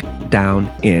that link down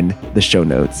in the show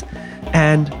notes.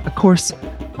 And, of course,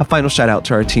 a final shout out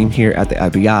to our team here at the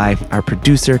IBI, our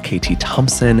producer, KT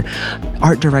Thompson,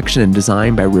 art direction and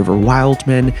design by River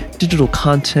Wildman, digital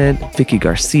content, Vicky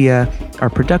Garcia, our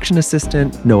production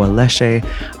assistant, Noah Leshe,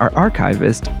 our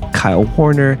archivist, Kyle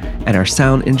Warner, and our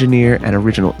sound engineer and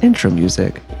original intro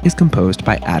music is composed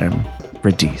by Adam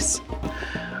Radice.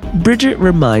 Brigette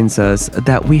reminds us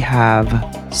that we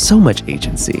have so much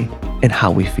agency in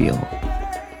how we feel.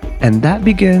 And that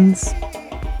begins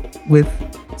with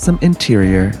some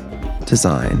interior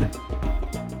design.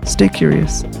 Stay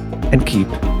curious and keep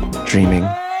dreaming.